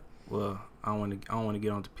well, I don't want to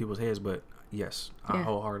get onto people's heads, but yes, I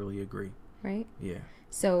wholeheartedly agree. Right? Yeah.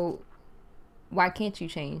 So why can't you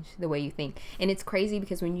change the way you think? And it's crazy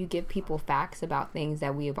because when you give people facts about things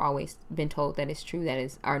that we have always been told that is true,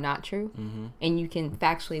 are not true, and you can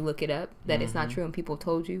factually look it up that it's not true and people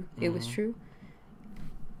told you it was true,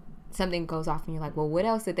 something goes off and you're like, well, what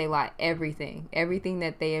else did they lie? Everything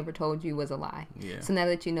that they ever told you was a lie. Yeah. So now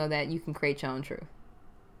that you know that, you can create your own truth.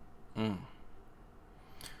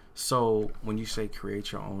 So when you say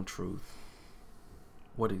create your own truth,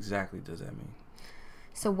 what exactly does that mean?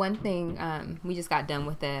 So one thing, we just got done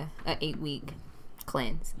with a 8-week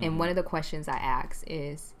cleanse. And one of the questions I asked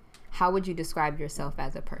is, how would you describe yourself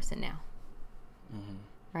as a person now?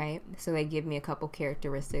 Right? So they give me a couple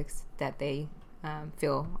characteristics that they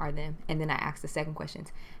feel are them. And then I asked the second question,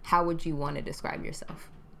 how would you want to describe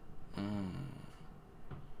yourself?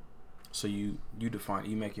 So you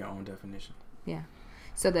make your own definition. Yeah.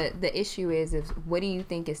 So the issue is what do you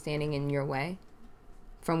think is standing in your way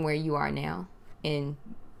from where you are now in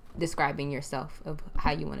describing yourself of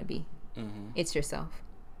how you want to be? It's yourself.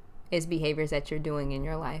 It's behaviors that you're doing in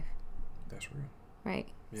your life. That's real. Right?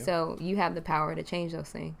 Yep. So you have the power to change those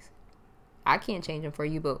things. I can't change them for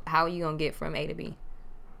you, but how are you going to get from A to B?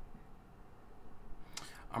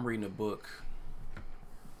 I'm reading a book.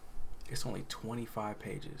 It's only 25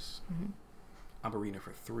 pages. I've been reading it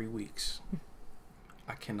for 3 weeks.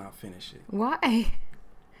 I cannot finish it. Why?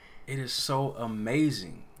 It is so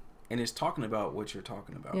amazing. And it's talking about what you're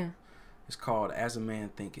talking about. Yeah. It's called As a Man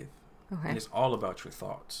Thinketh. Okay. And it's all about your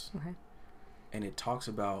thoughts. Okay. And it talks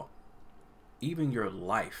about even your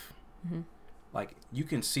life. Like, you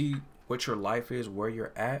can see what your life is, where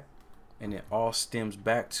you're at, and it all stems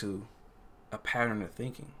back to a pattern of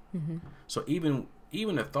thinking. So even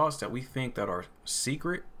the thoughts that we think that are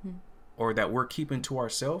secret or that we're keeping to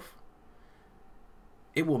ourselves,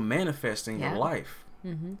 it will manifest in your life.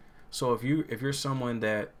 So if you're someone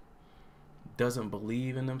that doesn't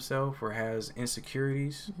believe in themselves or has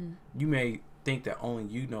insecurities, you may think that only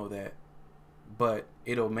you know that, but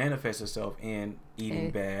it'll manifest itself in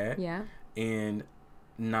eating bad, in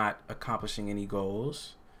not accomplishing any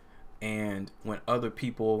goals, and when other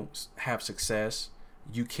people have success,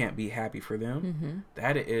 you can't be happy for them.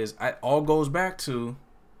 That all goes back to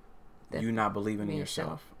you not believing in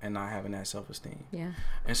yourself and not having that self-esteem. Yeah.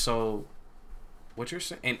 And so what you're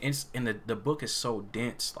saying, and the book is so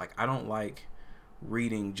dense. Like, I don't like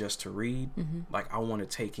reading just to read. Like, I want to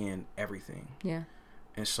take in everything. Yeah.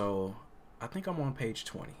 And so I think I'm on page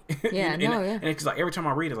 20. Yeah. And it's like every time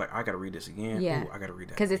I read it, like, I got to read this again. Yeah. Ooh, I got to read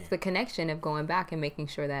that because it's the connection of going back and making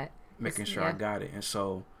sure I got it. And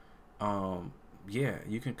so,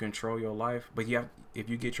 you can control your life, but if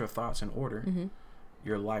you get your thoughts in order,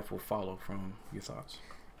 your life will follow from your thoughts.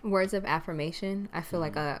 Words of affirmation. I feel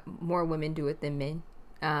like more women do it than men.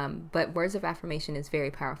 But words of affirmation is very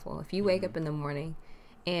powerful. If you wake up in the morning,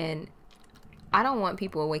 and I don't want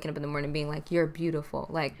people waking up in the morning being like, you're beautiful.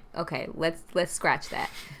 Like, okay, let's scratch that.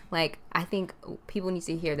 Like, I think people need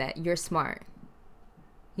to hear that you're smart.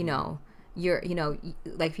 Like,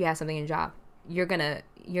 if you have something in your job, you're gonna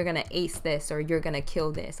ace this, or you're gonna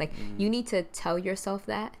kill this. Like, you need to tell yourself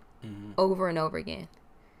that over and over again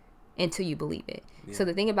until you believe it. Yeah. So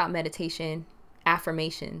the thing about meditation,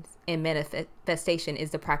 affirmations, and manifestation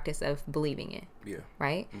is the practice of believing it. Yeah.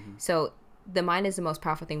 Right? So the mind is the most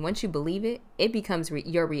powerful thing. Once you believe it, it becomes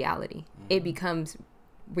your reality. It becomes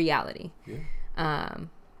reality. Yeah.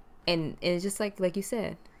 And it's just like you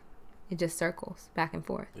said, It just circles back and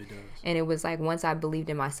forth. It does. And it was like once I believed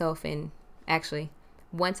in myself, and actually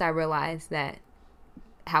once I realized that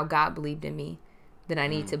how God believed in me, that I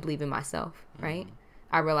need to believe in myself, right?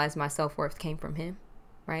 I realized my self-worth came from him,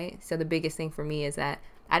 right? So the biggest thing for me is that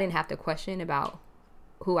I didn't have to question about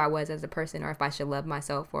who I was as a person or if I should love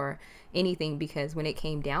myself or anything, because when it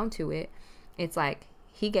came down to it, it's like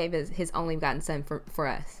he gave his only begotten son for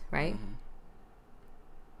us, right?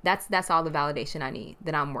 That's all the validation I need,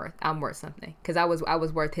 that I'm worth something, because I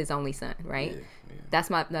was worth his only son, right? Yeah. That's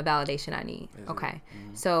the validation I need. Okay.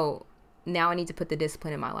 So now I need to put the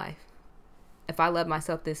discipline in my life. If I love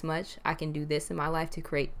myself this much, I can do this in my life to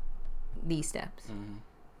create these steps.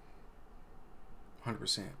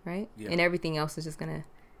 100%. Right? Yeah. And everything else is just gonna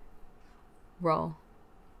roll.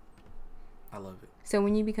 I love it. So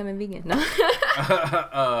when you become a vegan? No.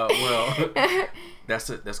 Well,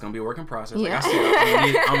 that's gonna be a work in process. Like I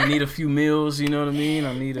said, I'm gonna need a few meals. You know what I mean?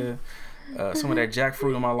 I need some of that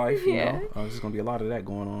jackfruit in my life. You know, there's gonna be a lot of that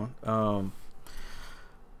going on.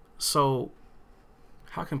 So,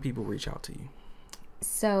 how can people reach out to you?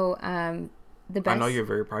 So, the best. I know you're a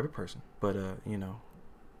very private person, but you know,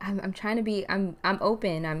 I'm trying to be. I'm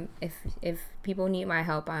open. If people need my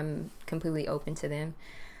help, I'm completely open to them.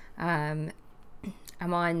 I'm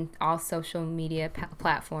on all social media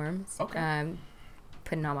platforms. Okay.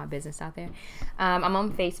 Putting all my business out there. I'm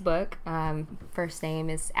on Facebook. First name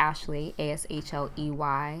is Ashley, Ashley.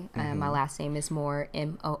 My last name is Moore,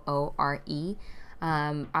 Moore.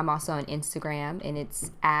 I'm also on Instagram, and it's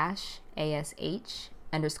Ash,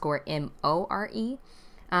 ASH_MORE.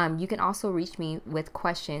 You can also reach me with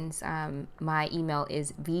questions. My email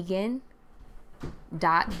is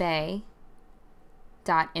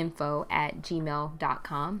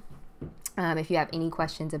vegan.bay.info@gmail.com. If you have any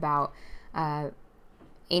questions about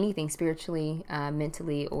anything spiritually,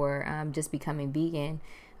 mentally, or just becoming vegan,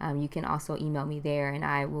 you can also email me there, and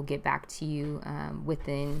I will get back to you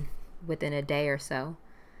within a day or so.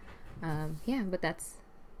 But that's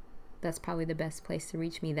probably the best place to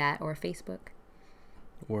reach me, that or Facebook.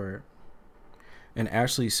 Word. And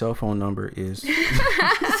Ashley's cell phone number is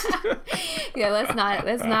yeah, let's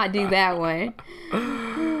not do that one.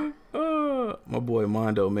 My boy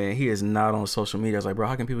Mondo, man, he is not on social media. I was like, bro,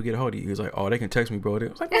 how can people get a hold of you? He was like, oh, they can text me, bro. I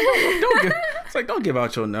was like, don't give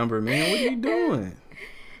out your number, man. What are you doing?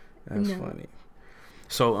 That's funny.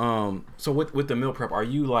 So with the meal prep, are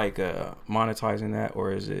you like monetizing that,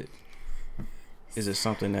 or is it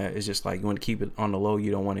something that is just like you want to keep it on the low?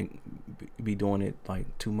 You don't want to be doing it like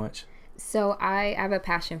too much? So I have a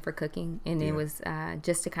passion for cooking, and it was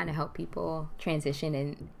just to kind of help people transition,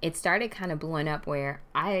 and it started kind of blowing up where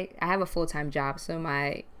I have a full-time job. So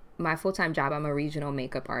my full-time job, I'm a regional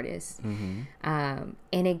makeup artist. And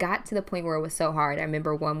it got to the point where it was so hard. I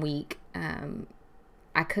remember one week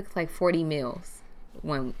I cooked like 40 meals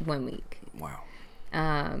one week. Wow.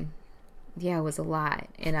 Yeah, it was a lot.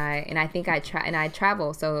 And I think I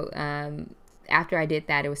travel. So after I did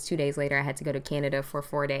that, it was 2 days later, I had to go to Canada for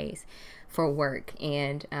 4 days for work.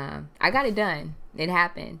 And I got it done. It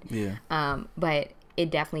happened. Yeah. But it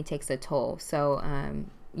definitely takes a toll. So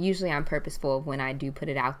usually I'm purposeful when I do put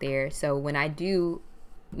it out there. So when I do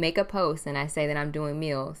make a post and I say that I'm doing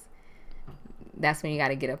meals, that's when you got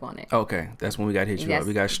to get up on it. Okay. That's when we got to hit you up.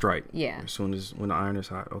 We got to strike. Yeah. As soon as when the iron is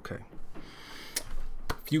hot. Okay.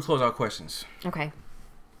 Few closeout questions. Okay.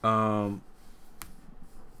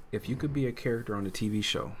 If you could be a character on a TV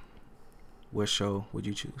show, what show would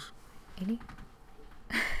you choose? Any?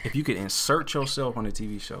 If you could insert yourself on a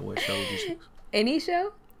TV show, what show would you choose? Any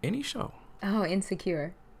show? Any show. Oh,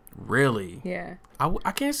 Insecure. Really? Yeah.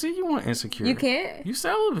 I can't see you on Insecure. You can't? You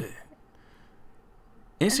celibate.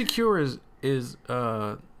 Insecure is it's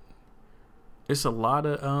a lot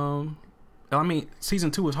of I mean,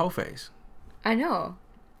 season 2 is whole face. I know.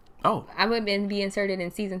 Oh. I would be inserted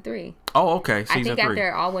in season 3. Oh, okay. Season 3. I think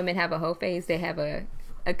after all women have a whole face, they have a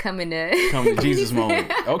coming to Jesus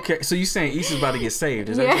moment. Okay, so you saying Issa's about to get saved?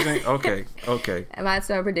 Is that what you're saying? Okay.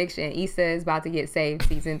 That's our prediction. Issa is about to get saved,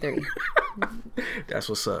 season 3. That's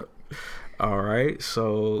what's up. All right.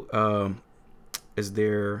 So, is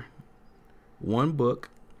there one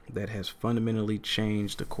book that has fundamentally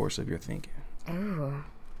changed the course of your thinking? Oh.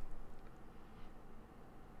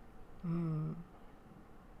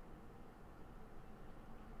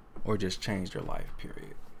 Or just changed your life,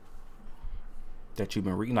 period? That you've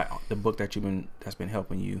been reading, like the book that's been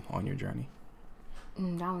helping you on your journey.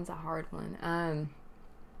 That one's a hard one.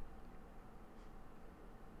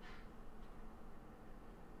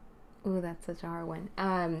 That's such a hard one.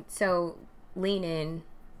 So Lean In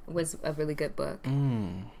was a really good book.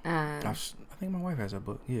 I think my wife has that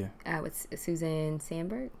book. Yeah. With Susan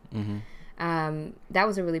Sandberg. Mm-hmm. That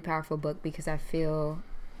was a really powerful book because I feel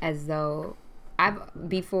as though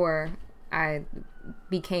before I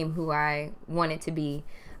became who I wanted to be,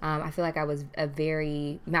 I feel like I was a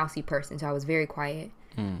very mousy person. So I was very quiet.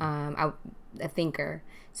 A thinker.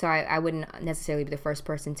 So I wouldn't necessarily be the first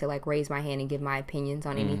person to like raise my hand and give my opinions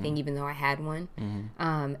on anything, even though I had one.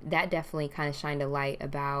 That definitely kind of shined a light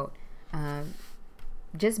about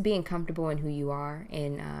just being comfortable in who you are,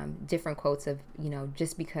 and different quotes of, you know,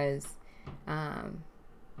 just because,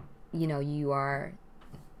 you know, you are,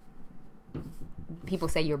 people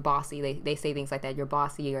say you're bossy. They say things like that. You're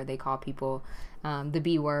bossy, or they call people the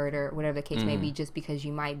B word or whatever the case may be, just because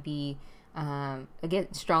you might be again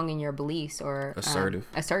strong in your beliefs or assertive.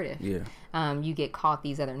 Yeah. You get called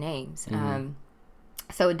these other names.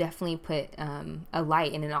 So it definitely put a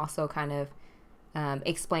light, and it also kind of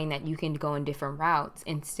explained that you can go in different routes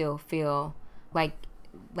and still feel like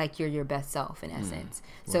you're your best self in essence.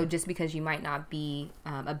 So Right. just because you might not be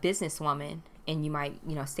a businesswoman, and you might,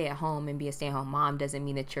 you know, stay at home and be a stay-at-home mom, doesn't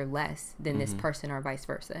mean that you're less than this person, or vice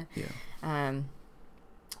versa. Yeah.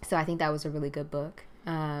 So I think that was a really good book.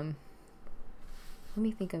 Let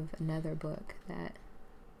me think of another book that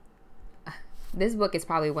this book is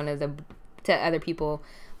probably to other people,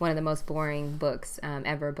 one of the most boring books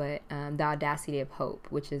ever, but The Audacity of Hope,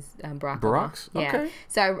 which is Barack Barack's? Obama. Yeah. Okay.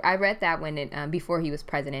 So I read that when before he was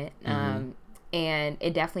president, and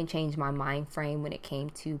it definitely changed my mind frame when it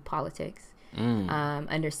came to politics.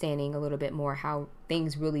 Understanding a little bit more how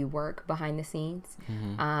things really work behind the scenes,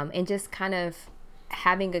 and just kind of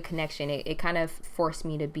having a connection. It kind of forced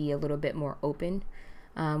me to be a little bit more open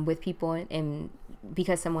with people, and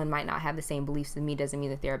because someone might not have the same beliefs as me doesn't mean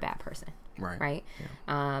that they're a bad person. Right.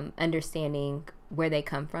 Yeah. Understanding where they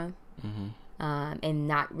come from, and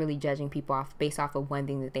not really judging people based off of one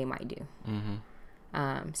thing that they might do.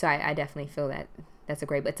 So I definitely feel that that's a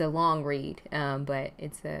great, but it's a long read, but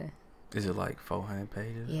it's a. Is it like 400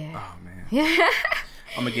 pages? Yeah. Oh man. Yeah.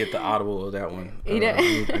 I'm gonna get the Audible of that one. I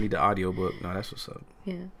need the audiobook. No, that's what's up.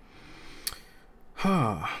 Yeah.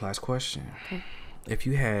 Last question. Okay. If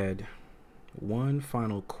you had one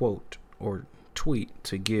final quote or tweet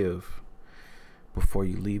to give before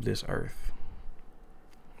you leave this earth,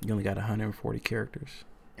 you only got 140 characters.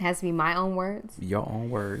 It has to be my own words. Your own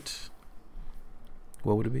words.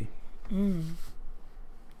 What would it be?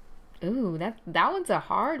 Ooh, that one's a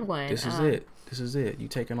hard one. This is it. This is it. You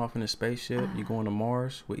taking off in a spaceship. You going to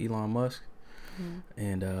Mars with Elon Musk,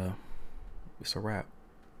 and it's a wrap.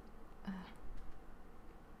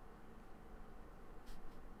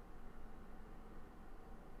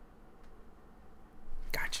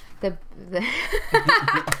 Gotcha.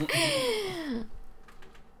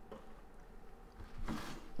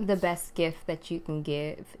 The best gift that you can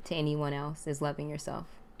give to anyone else is loving yourself.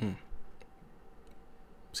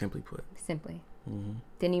 Simply put. Simply.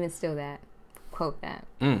 Didn't even steal that. Quote that.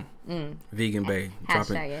 Vegan Bay.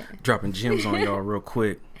 Dropping gems on y'all real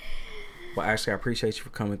quick. Well, actually, I appreciate you for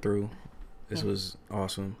coming through. This was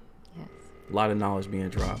awesome. Yes. A lot of knowledge being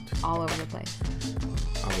dropped. All over the place.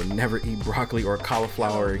 I would never eat broccoli or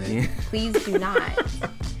cauliflower again. Please do not.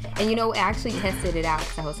 And you know, I actually tested it out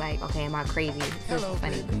because I was like, okay, am I crazy? This is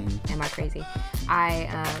funny. Am I crazy? I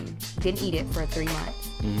didn't eat it for 3 months.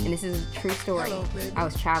 And this is a true story. I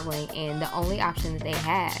was traveling, and the only option that they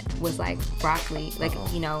had was like broccoli, like,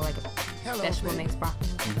 you know, like a vegetable mixed broccoli.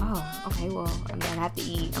 Oh, okay, well, I mean, I'd have to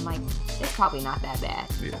eat. I'm like, it's probably not that bad.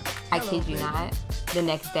 Yeah. I kid you not. The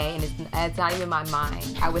next day, and it's not even my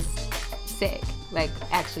mind, I was sick. Like,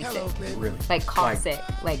 actually sick. Really? Like, cough sick.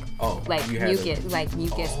 Like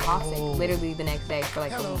mucus, cough sick. Oh. Literally the next day for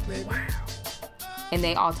like a week. Wow. And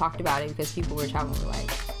they all talked about it because people were traveling, were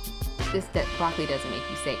like, that broccoli doesn't make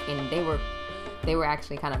you sick. And they were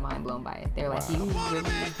actually kind of mind blown by it. They were like, you really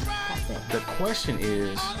got sick? The question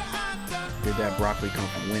is, did that broccoli come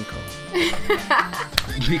from Winco?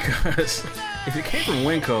 Because if it came from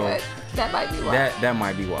Winco, that might be why. That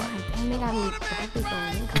might be why. Damn, they got me broccoli from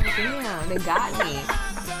Winco. Damn, they got me.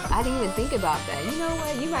 I didn't even think about that. You know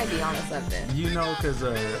what? You might be onto something. You know, because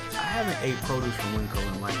I haven't ate produce from Winco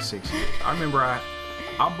in like 6 years. I remember I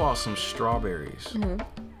bought some strawberries.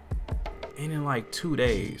 And in like 2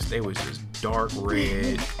 days, they was just dark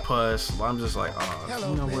red pus. I'm just like,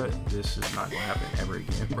 you know what? This is not gonna happen ever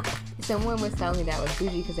again, bro. Someone was telling me that was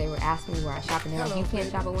bougie because they were asking me where I shop, and they're like, you can't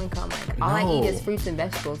shop at Winco. I'm like, all I eat is fruits and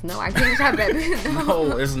vegetables. No, I can't shop at Winco.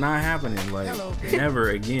 No, it's not happening. Like, never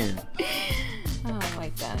again. Oh,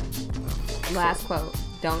 like that. Last quote: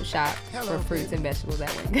 don't shop for fruits and vegetables at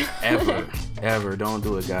Winco. Ever. Don't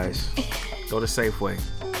do it, guys. Go to Safeway.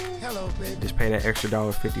 Just pay that extra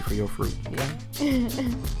 $1.50 for your fruit. Yeah.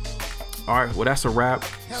 All right, well, that's a wrap.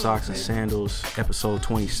 Socks and Sandals, episode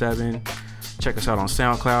 27. Check us out on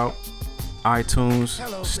SoundCloud,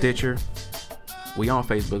 iTunes, Stitcher. We on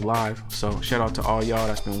Facebook Live. So shout out to all y'all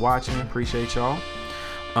that's been watching. Appreciate y'all.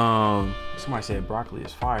 Somebody said broccoli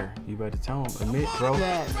is fire. You better tell them. Admit, bro.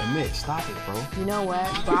 Yes. Admit. Stop it, bro. You know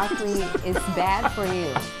what? Broccoli is bad for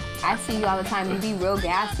you. I see you all the time. You be real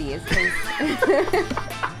gassy. It's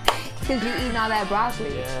because you eating all that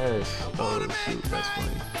broccoli. Yes. Oh, shoot. That's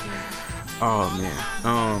funny. Oh,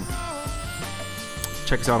 man.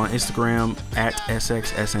 Check us out on Instagram at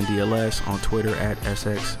SXSNDLS, on Twitter at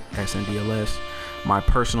SXSNDLS. My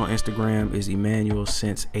personal Instagram is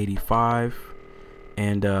EmmanuelSense85.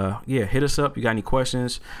 And yeah, hit us up. You got any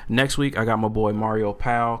questions? Next week, I got my boy Mario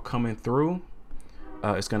Powell coming through.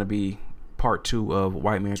 It's going to be part 2 of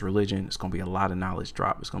White Man's Religion. It's going to be a lot of knowledge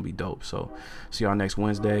drop. It's going to be dope. So see y'all next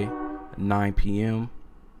Wednesday, 9 p.m.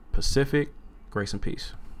 Pacific. Grace and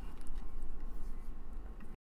peace.